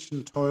chair,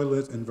 kitchen,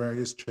 toilet, and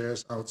various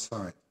chairs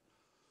outside.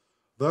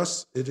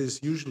 Thus, it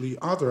is usually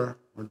Other,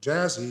 or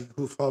Jazzy,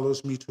 who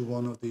follows me to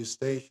one of these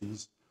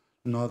stations,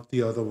 not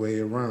the other way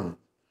around,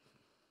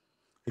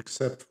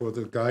 except for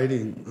the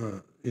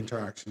guiding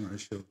interaction I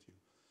showed you.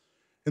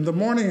 In the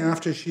morning,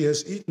 after she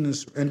has eaten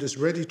and is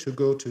ready to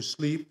go to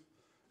sleep,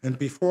 and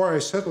before I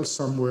settle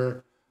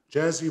somewhere,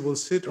 Jazzy will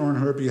sit on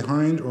her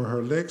behind or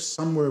her legs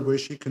somewhere where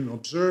she can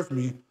observe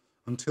me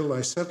until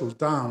I settle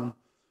down,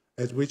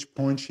 at which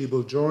point she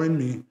will join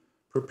me,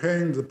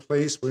 preparing the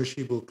place where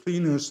she will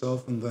clean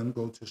herself and then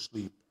go to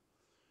sleep.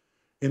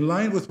 In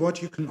line with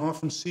what you can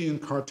often see in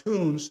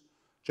cartoons,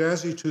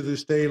 Jazzy to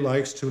this day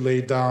likes to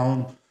lay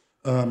down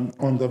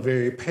on the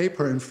very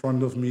paper in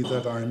front of me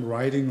that I'm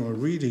writing or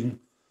reading,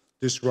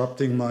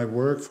 disrupting my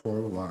work for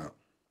a while.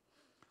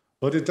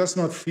 But it does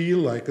not feel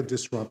like a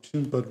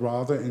disruption, but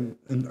rather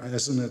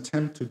as an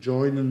attempt to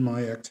join in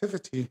my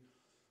activity,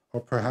 or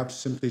perhaps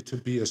simply to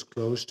be as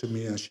close to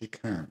me as she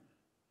can.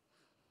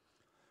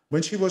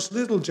 When she was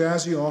little,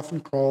 Jazzy often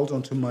crawled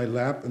onto my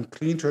lap and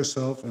cleaned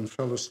herself and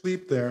fell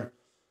asleep there,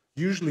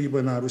 usually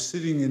when I was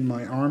sitting in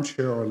my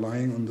armchair or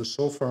lying on the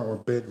sofa or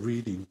bed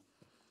reading.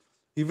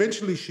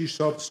 Eventually, she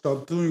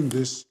stopped doing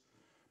this,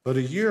 but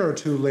a year or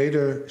two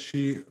later,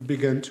 she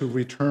began to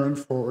return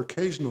for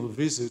occasional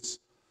visits,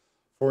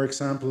 for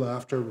example,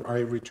 after I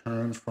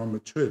returned from a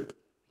trip.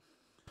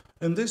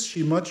 In this,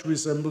 she much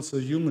resembles a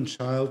human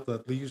child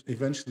that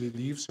eventually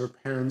leaves her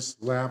parents'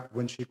 lap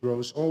when she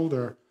grows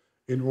older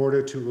in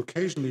order to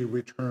occasionally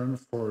return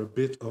for a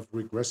bit of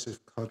regressive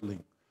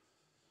cuddling.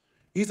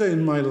 Either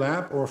in my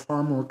lap or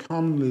far more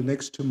commonly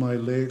next to my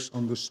legs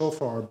on the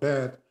sofa or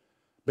bed,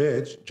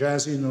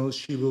 Jazzy knows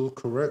she will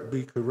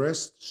be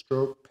caressed,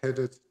 stroked,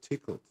 petted,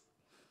 tickled.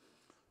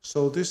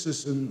 So this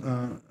is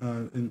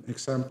an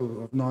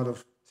example of not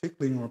of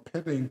tickling or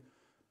petting,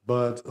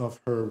 but of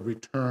her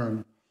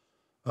return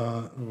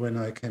when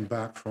I came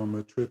back from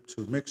a trip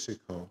to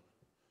Mexico.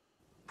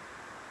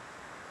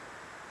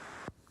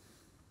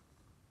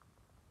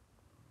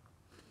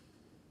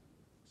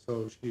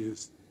 So she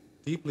is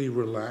deeply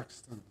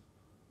relaxed and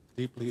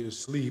deeply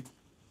asleep,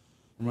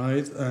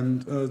 right?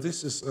 And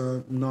this is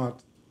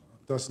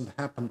doesn't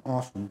happen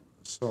often,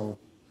 so,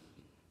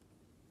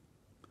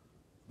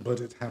 but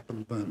it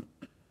happened then.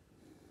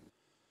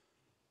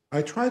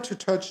 I try to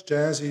touch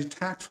Jazzy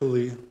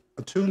tactfully,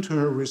 attuned to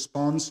her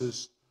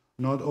responses,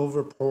 not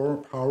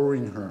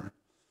overpowering her.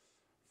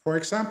 For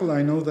example,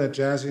 I know that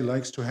Jazzy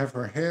likes to have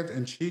her head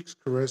and cheeks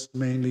caressed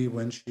mainly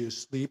when she is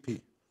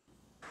sleepy.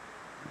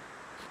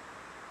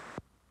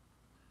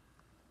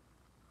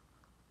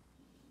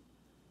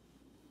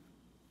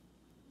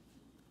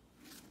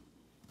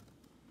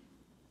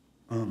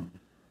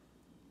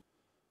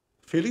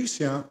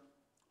 Felicia,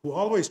 who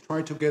always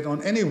tried to get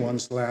on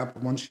anyone's lap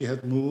once she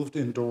had moved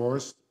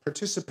indoors,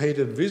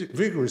 participated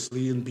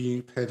vigorously in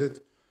being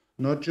petted,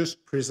 not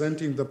just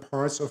presenting the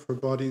parts of her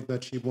body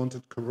that she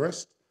wanted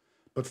caressed,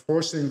 but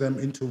forcing them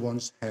into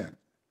one's head.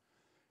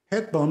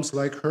 Head bumps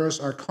like hers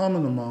are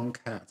common among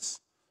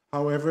cats.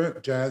 However,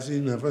 Jazzy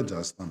never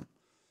does them.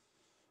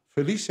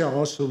 Felicia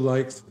also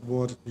likes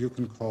what you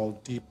can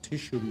call deep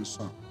tissue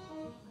massage.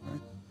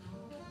 Right?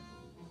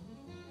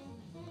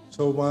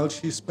 So while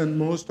she spent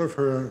most of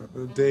her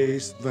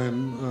days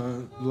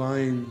then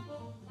lying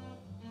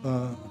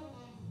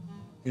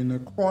in a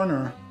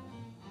corner,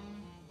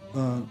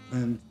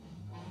 and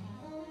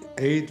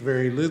ate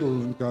very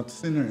little and got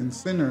thinner and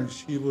thinner,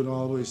 she would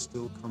always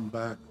still come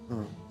back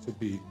to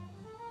be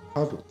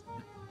cuddled.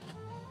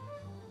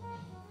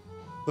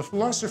 The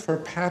philosopher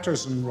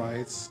Patterson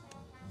writes,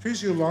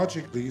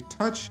 physiologically,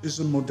 touch is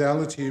a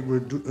modality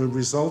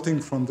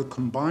resulting from the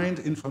combined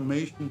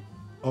information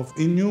of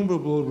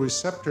innumerable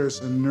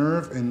receptors and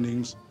nerve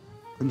endings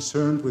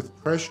concerned with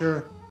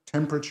pressure,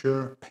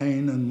 temperature,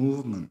 pain, and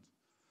movement.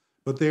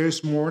 But there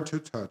is more to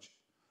touch.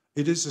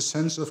 It is a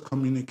sense of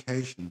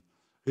communication.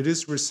 It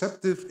is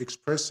receptive,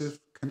 expressive,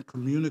 can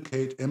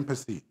communicate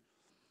empathy.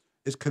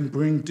 It can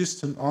bring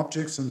distant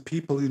objects and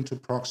people into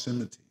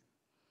proximity.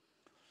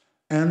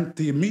 And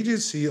the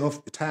immediacy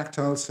of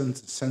tactile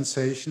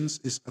sensations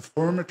is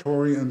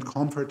affirmatory and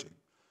comforting,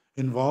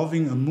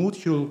 involving a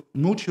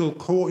mutual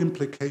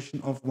co-implication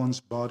of one's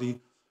body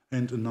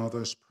and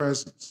another's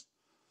presence.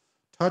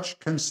 Touch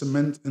can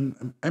cement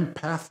an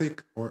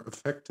empathic or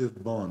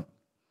affective bond.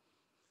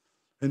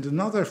 And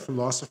another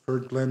philosopher,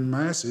 Glenn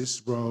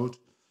Mazis, wrote,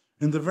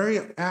 in the very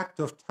act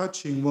of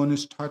touching, one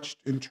is touched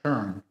in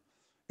turn.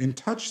 In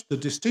touch, the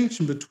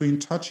distinction between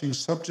touching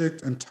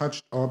subject and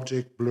touched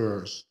object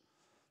blurs.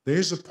 There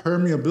is a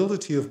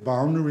permeability of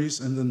boundaries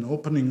and an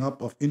opening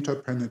up of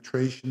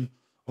interpenetration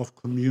of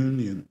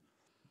communion.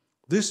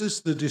 This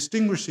is the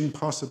distinguishing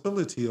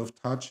possibility of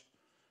touch,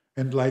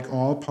 and like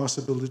all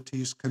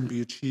possibilities, can be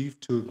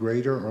achieved to a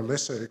greater or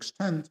lesser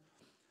extent,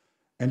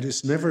 and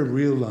is never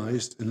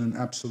realized in an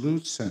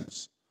absolute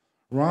sense.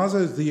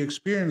 Rather, the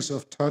experience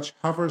of touch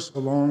hovers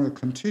along a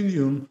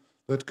continuum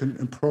that can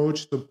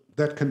approach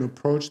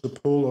the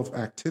pole of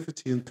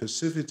activity and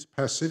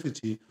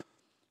passivity,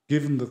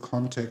 given the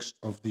context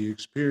of the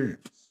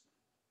experience.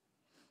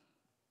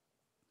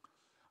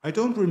 I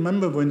don't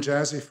remember when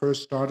Jazzy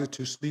first started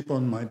to sleep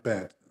on my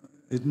bed.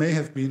 It may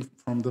have been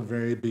from the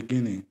very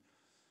beginning.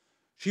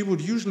 She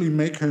would usually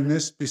make her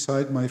nest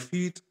beside my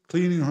feet,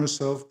 cleaning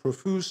herself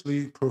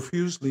profusely,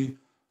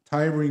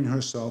 tiring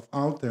herself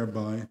out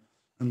thereby,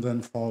 and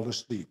then fall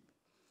asleep.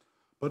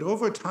 But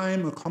over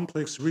time, a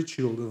complex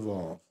ritual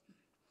evolved.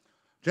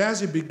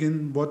 Jazzy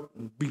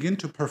began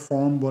to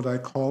perform what I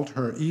called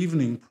her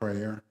evening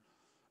prayer,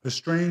 a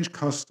strange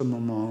custom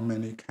among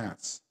many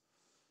cats.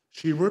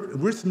 She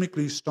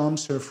rhythmically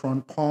stomps her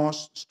front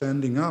paws,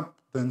 standing up,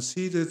 then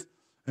seated,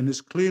 and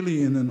is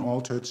clearly in an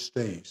altered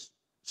state.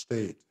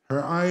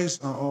 Her eyes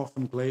are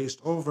often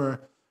glazed over.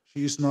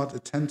 She is not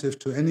attentive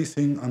to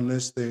anything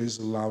unless there is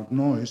a loud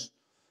noise,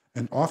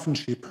 and often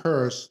she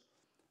purrs,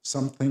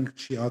 something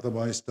she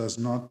otherwise does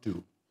not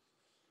do.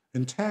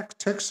 In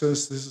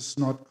Texas, this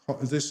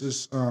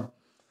is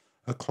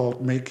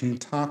called making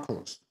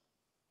tacos.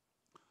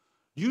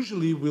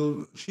 Usually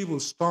she will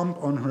stomp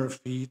on her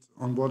feet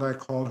on what I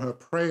call her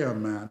prayer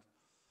mat,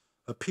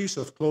 a piece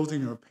of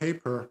clothing or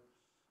paper,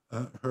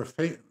 her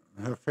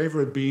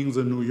favorite being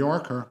the New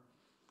Yorker,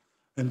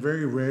 and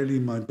very rarely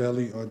my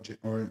belly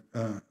or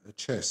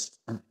chest.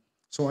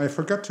 So I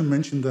forgot to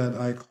mention that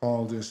I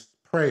call this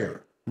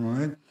prayer,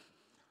 right?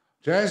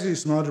 Jazzy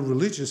is not a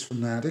religious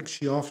fanatic.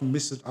 She often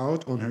misses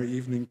out on her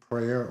evening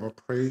prayer or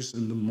prays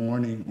in the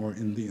morning or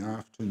in the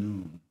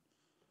afternoon.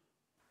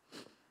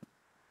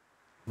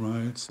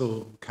 Right,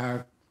 so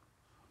cat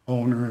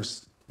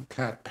owners,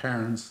 cat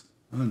parents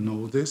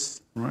know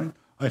this, right?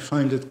 I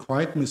find it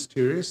quite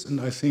mysterious, and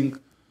I think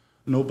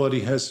nobody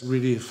has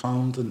really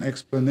found an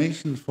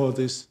explanation for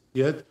this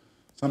yet.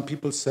 Some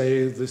people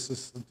say this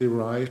is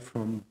derived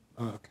from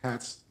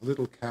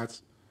little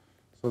cats,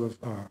 sort of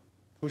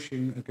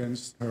pushing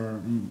against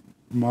her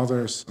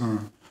mother's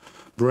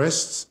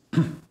breasts.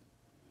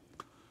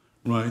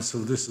 Right, so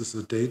this is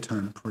a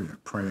daytime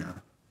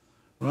prayer,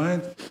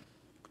 right?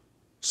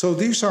 So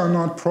these are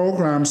not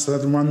programs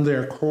that run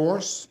their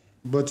course,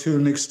 but to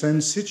an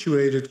extent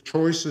situated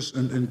choices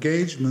and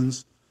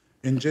engagements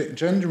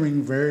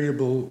engendering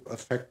variable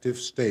affective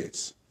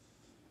states.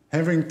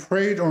 Having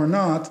prayed or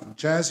not,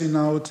 Jazzy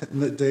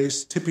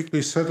nowadays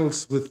typically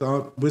settles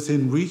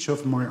within reach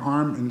of my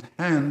arm and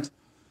hand,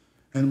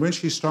 and when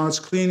she starts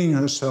cleaning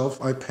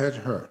herself, I pet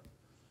her.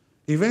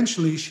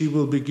 Eventually, she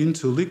will begin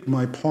to lick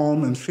my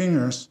palm and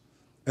fingers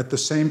at the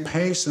same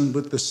pace and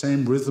with the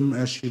same rhythm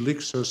as she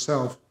licks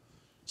herself,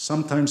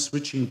 sometimes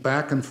switching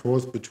back and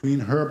forth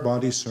between her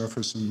body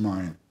surface and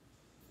mine.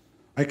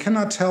 I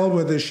cannot tell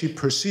whether she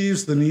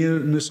perceives the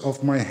nearness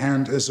of my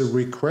hand as a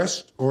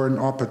request or an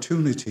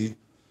opportunity,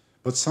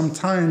 but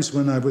sometimes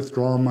when I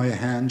withdraw my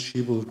hand,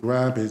 she will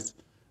grab it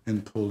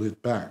and pull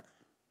it back.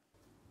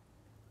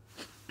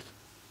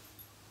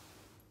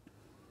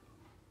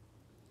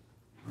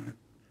 Right.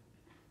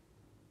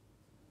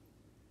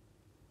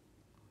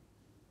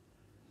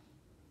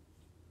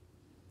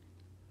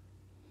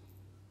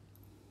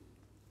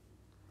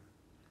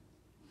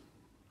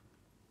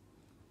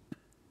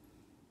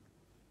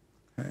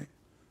 Okay.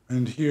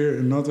 And here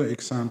another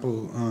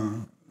example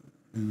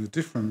in a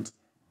different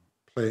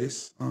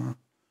place. Right.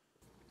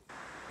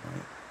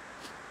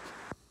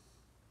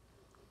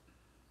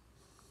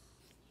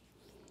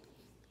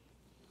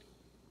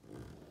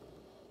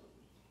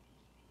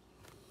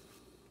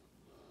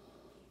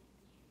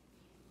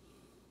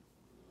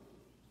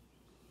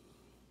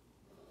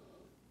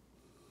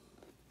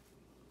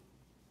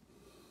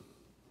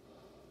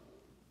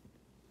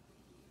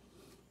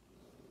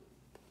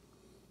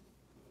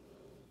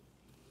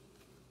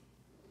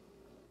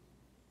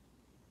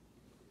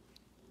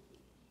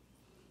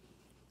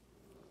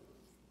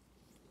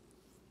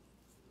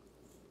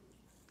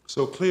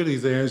 So clearly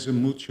there's a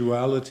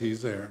mutuality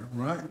there,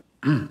 right?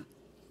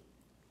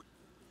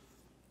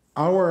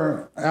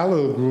 Our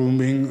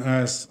allo-grooming,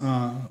 as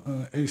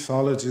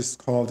ethologists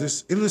call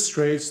this,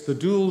 illustrates the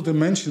dual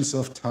dimensions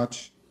of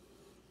touch.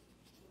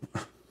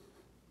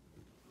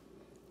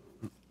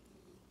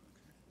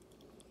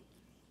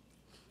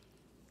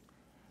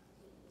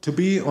 To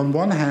be, on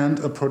one hand,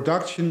 a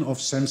production of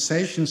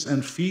sensations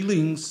and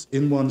feelings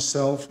in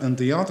oneself and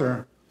the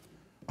other,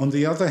 on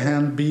the other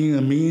hand, being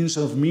a means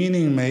of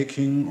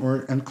meaning-making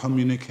and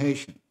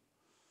communication.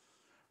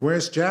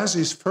 Whereas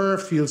Jazzy's fur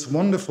feels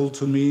wonderful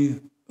to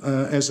me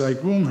as I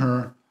groom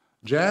her,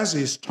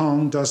 Jazzy's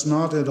tongue does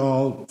not at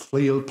all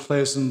feel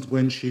pleasant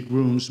when she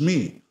grooms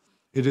me.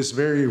 It is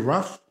very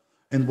rough,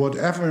 and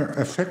whatever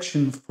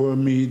affection for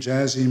me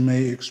Jazzy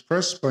may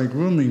express by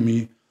grooming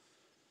me,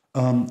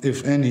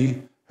 if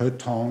any, her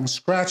tongue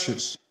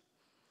scratches.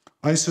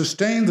 I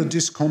sustain the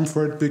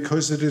discomfort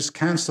because it is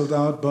cancelled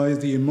out by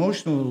the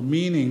emotional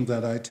meaning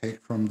that I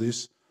take from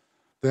this,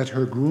 that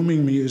her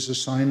grooming me is a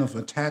sign of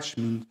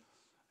attachment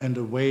and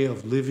a way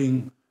of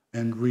living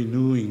and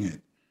renewing it.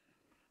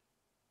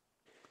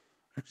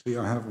 Actually,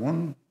 I have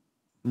one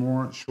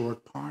more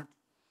short part.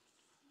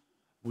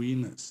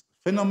 We-ness.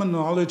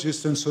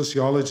 Phenomenologists and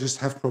sociologists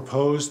have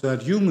proposed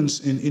that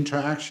humans in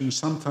interaction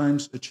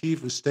sometimes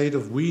achieve a state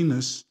of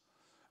we-ness,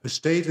 a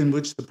state in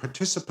which the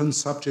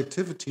participants'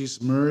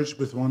 subjectivities merge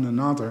with one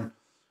another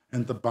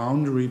and the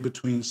boundary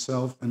between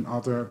self and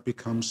other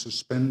becomes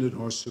suspended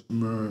or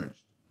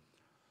submerged.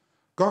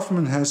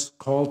 Goffman has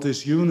called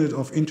this unit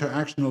of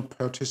interactional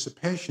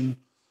participation,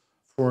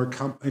 for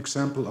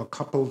example, a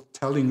couple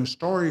telling a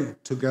story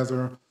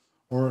together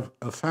or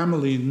a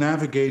family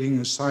navigating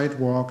a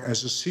sidewalk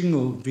as a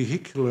single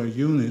vehicular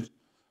unit,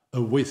 a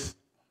with.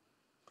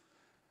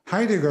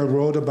 Heidegger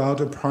wrote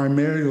about a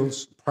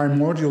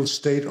primordial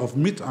state of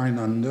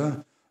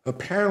Miteinander, a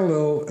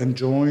parallel and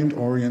joined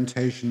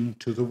orientation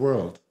to the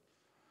world.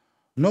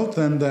 Note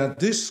then that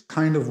this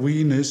kind of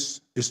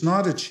we-ness is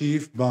not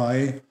achieved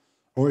by,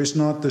 or is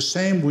not the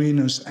same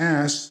we-ness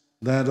as,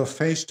 that of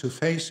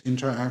face-to-face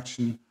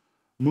interaction,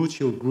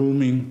 mutual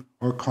grooming,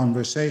 or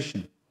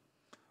conversation.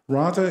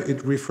 Rather,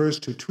 it refers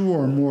to two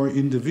or more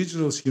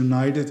individuals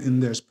united in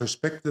their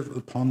perspective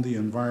upon the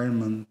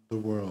environment, the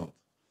world.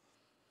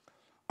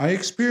 I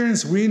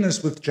experience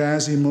we-ness with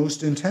Jazzy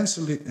most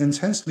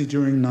intensely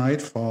during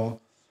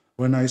nightfall,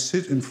 when I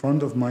sit in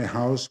front of my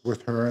house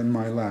with her in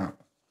my lap.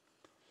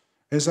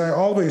 As I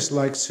always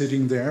liked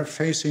sitting there,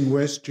 facing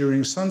west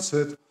during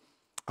sunset,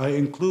 I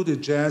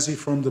included Jazzy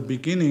from the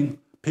beginning,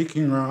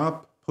 picking her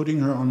up, putting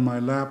her on my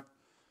lap,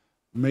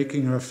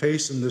 making her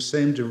face in the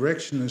same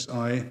direction as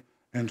I,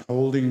 and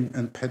holding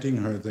and petting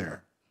her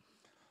there.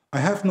 I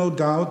have no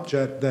doubt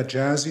that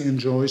Jazzy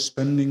enjoys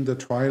spending the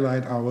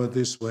twilight hour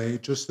this way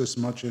just as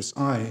much as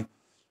I,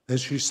 as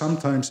she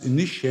sometimes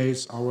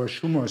initiates our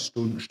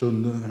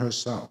Schummerstunde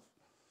herself.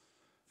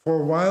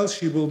 For a while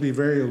she will be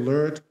very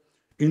alert,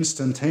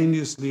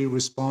 instantaneously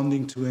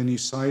responding to any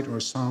sight or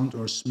sound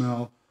or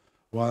smell,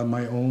 while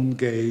my own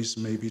gaze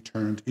may be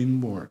turned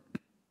inward.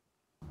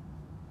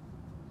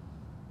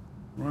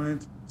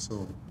 Right?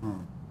 So,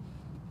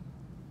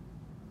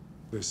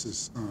 this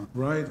is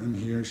right, and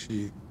here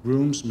she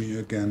grooms me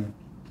again.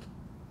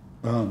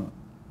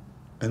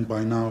 And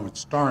by now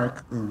it's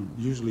dark.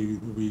 Usually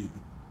we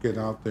get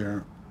out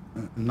there.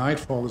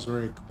 Nightfall is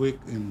very quick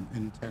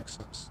in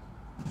Texas.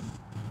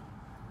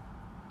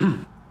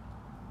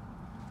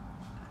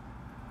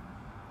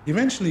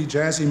 Eventually,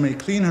 Jazzy may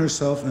clean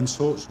herself and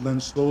then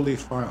slowly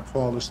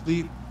fall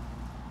asleep,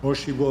 or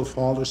she will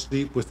fall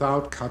asleep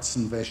without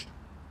Katzenwäsche.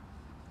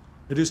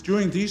 It is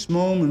during these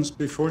moments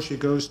before she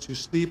goes to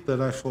sleep that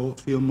I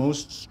feel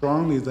most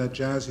strongly that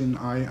Jazzy and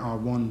I are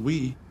one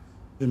we,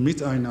 the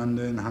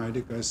Miteinander in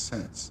Heidegger's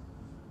sense.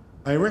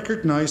 I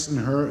recognize in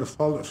her a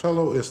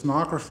fellow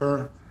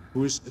ethnographer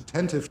who is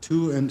attentive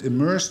to and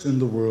immersed in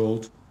the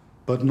world,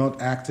 but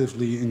not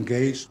actively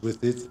engaged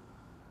with it,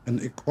 an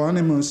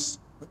equanimous,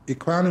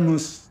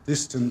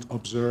 distant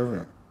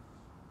observer.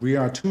 We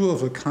are two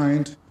of a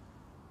kind,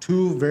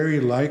 two very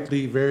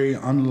likely, very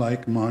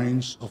unlike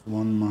minds of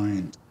one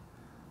mind.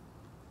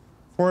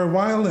 For a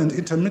while and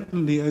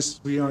intermittently as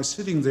we are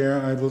sitting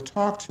there, I will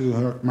talk to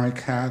her, my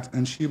cat,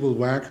 and she will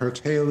wag her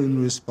tail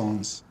in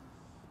response.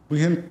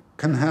 We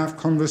can have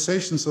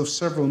conversations of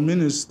several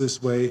minutes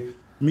this way,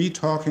 me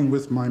talking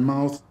with my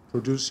mouth,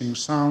 producing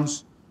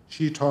sounds,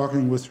 she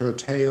talking with her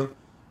tail,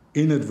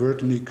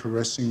 inadvertently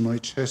caressing my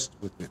chest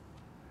with it.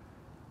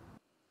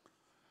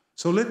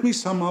 So let me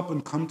sum up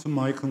and come to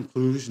my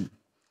conclusion.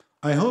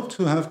 I hope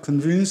to have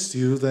convinced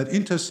you that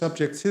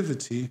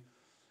intersubjectivity,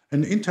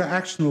 an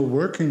interactional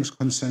workings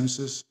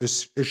consensus,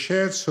 a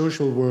shared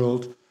social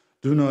world,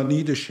 do not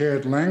need a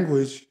shared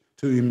language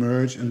to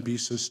emerge and be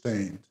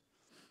sustained.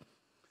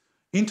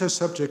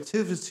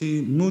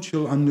 Intersubjectivity,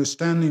 mutual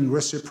understanding,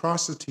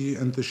 reciprocity,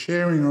 and the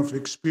sharing of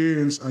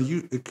experience are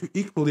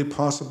equally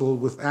possible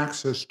with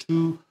access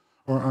to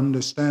or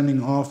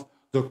understanding of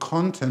the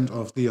content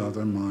of the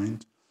other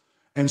mind,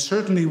 and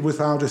certainly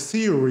without a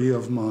theory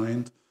of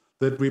mind,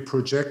 that we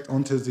project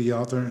onto the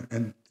other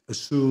and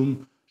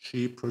assume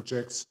she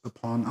projects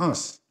upon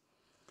us.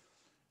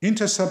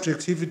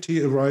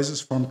 Intersubjectivity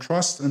arises from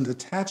trust and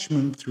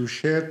attachment through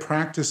shared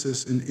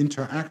practices and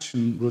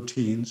interaction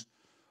routines,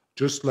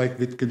 just like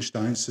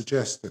Wittgenstein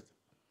suggested.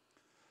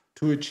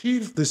 To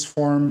achieve this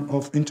form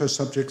of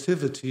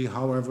intersubjectivity,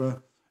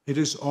 however, it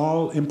is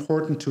all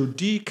important to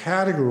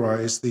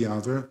decategorize the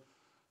other,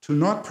 to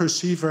not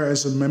perceive her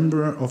as a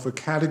member of a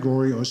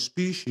category or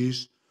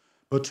species,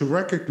 but to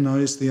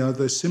recognize the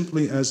other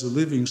simply as a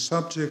living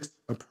subject,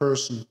 a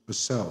person, a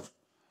self.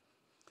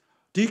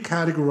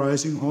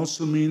 Decategorizing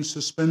also means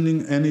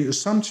suspending any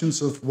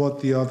assumptions of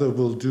what the other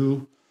will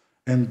do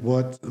and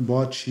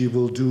what she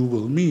will do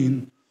will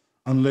mean,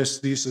 unless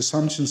these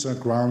assumptions are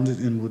grounded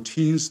in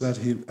routines that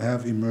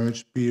have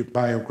emerged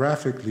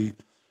biographically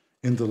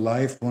in the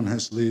life one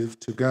has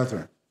lived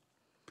together.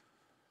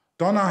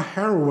 Donna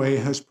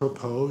Haraway has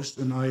proposed,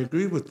 and I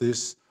agree with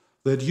this,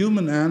 that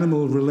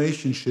human-animal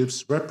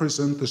relationships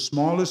represent the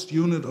smallest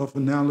unit of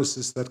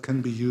analysis that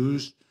can be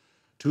used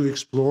to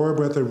explore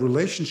whether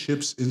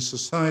relationships in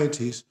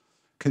societies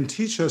can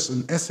teach us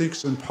an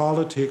ethics and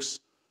politics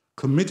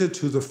committed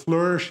to the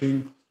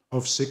flourishing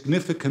of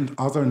significant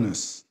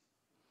otherness.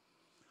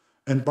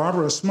 And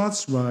Barbara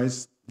Smuts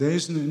writes, there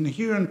is an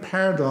inherent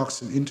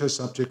paradox in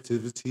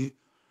intersubjectivity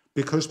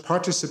because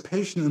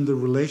participation in the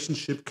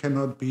relationship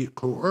cannot be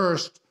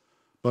coerced,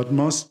 but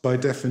must, by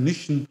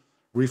definition,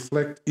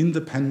 reflect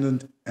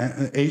independent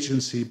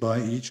agency by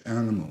each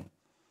animal.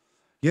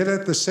 Yet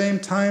at the same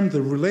time,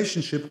 the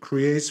relationship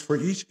creates for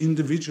each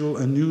individual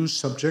a new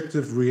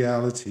subjective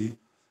reality,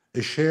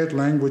 a shared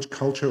language,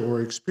 culture,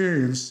 or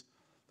experience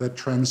that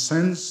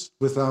transcends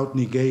without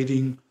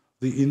negating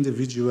the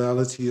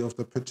individuality of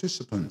the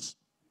participants.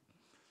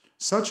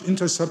 Such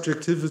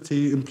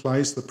intersubjectivity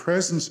implies the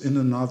presence in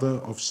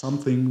another of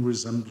something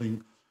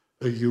resembling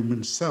a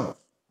human self.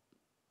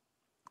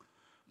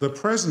 The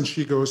presence,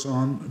 she goes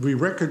on, we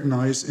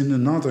recognize in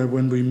another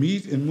when we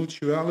meet in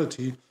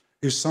mutuality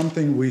is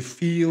something we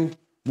feel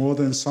more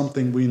than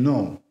something we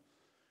know.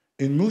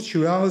 In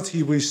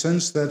mutuality, we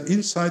sense that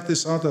inside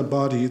this other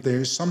body,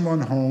 there is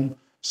someone home,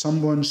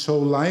 someone so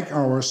like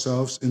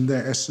ourselves in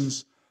their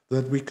essence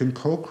that we can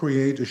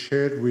co-create a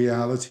shared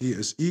reality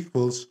as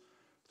equals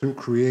through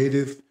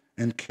creative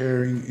and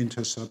caring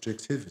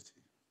intersubjectivity.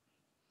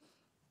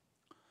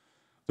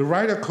 The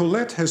writer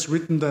Colette has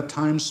written that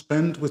time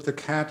spent with the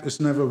cat is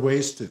never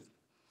wasted.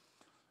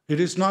 It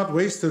is not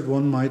wasted,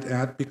 one might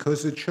add,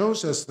 because it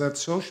shows us that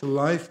social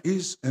life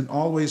is and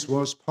always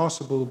was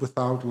possible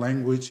without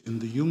language in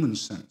the human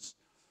sense.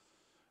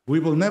 We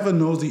will never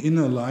know the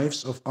inner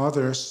lives of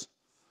others,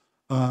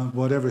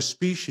 whatever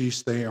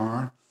species they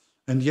are,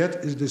 and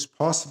yet it is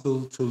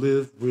possible to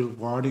live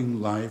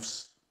rewarding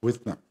lives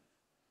with them.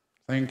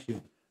 Thank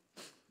you.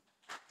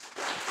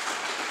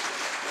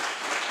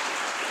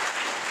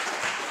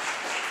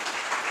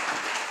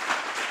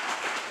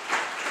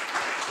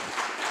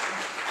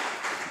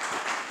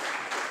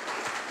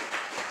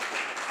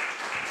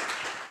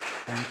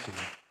 Thank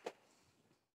you.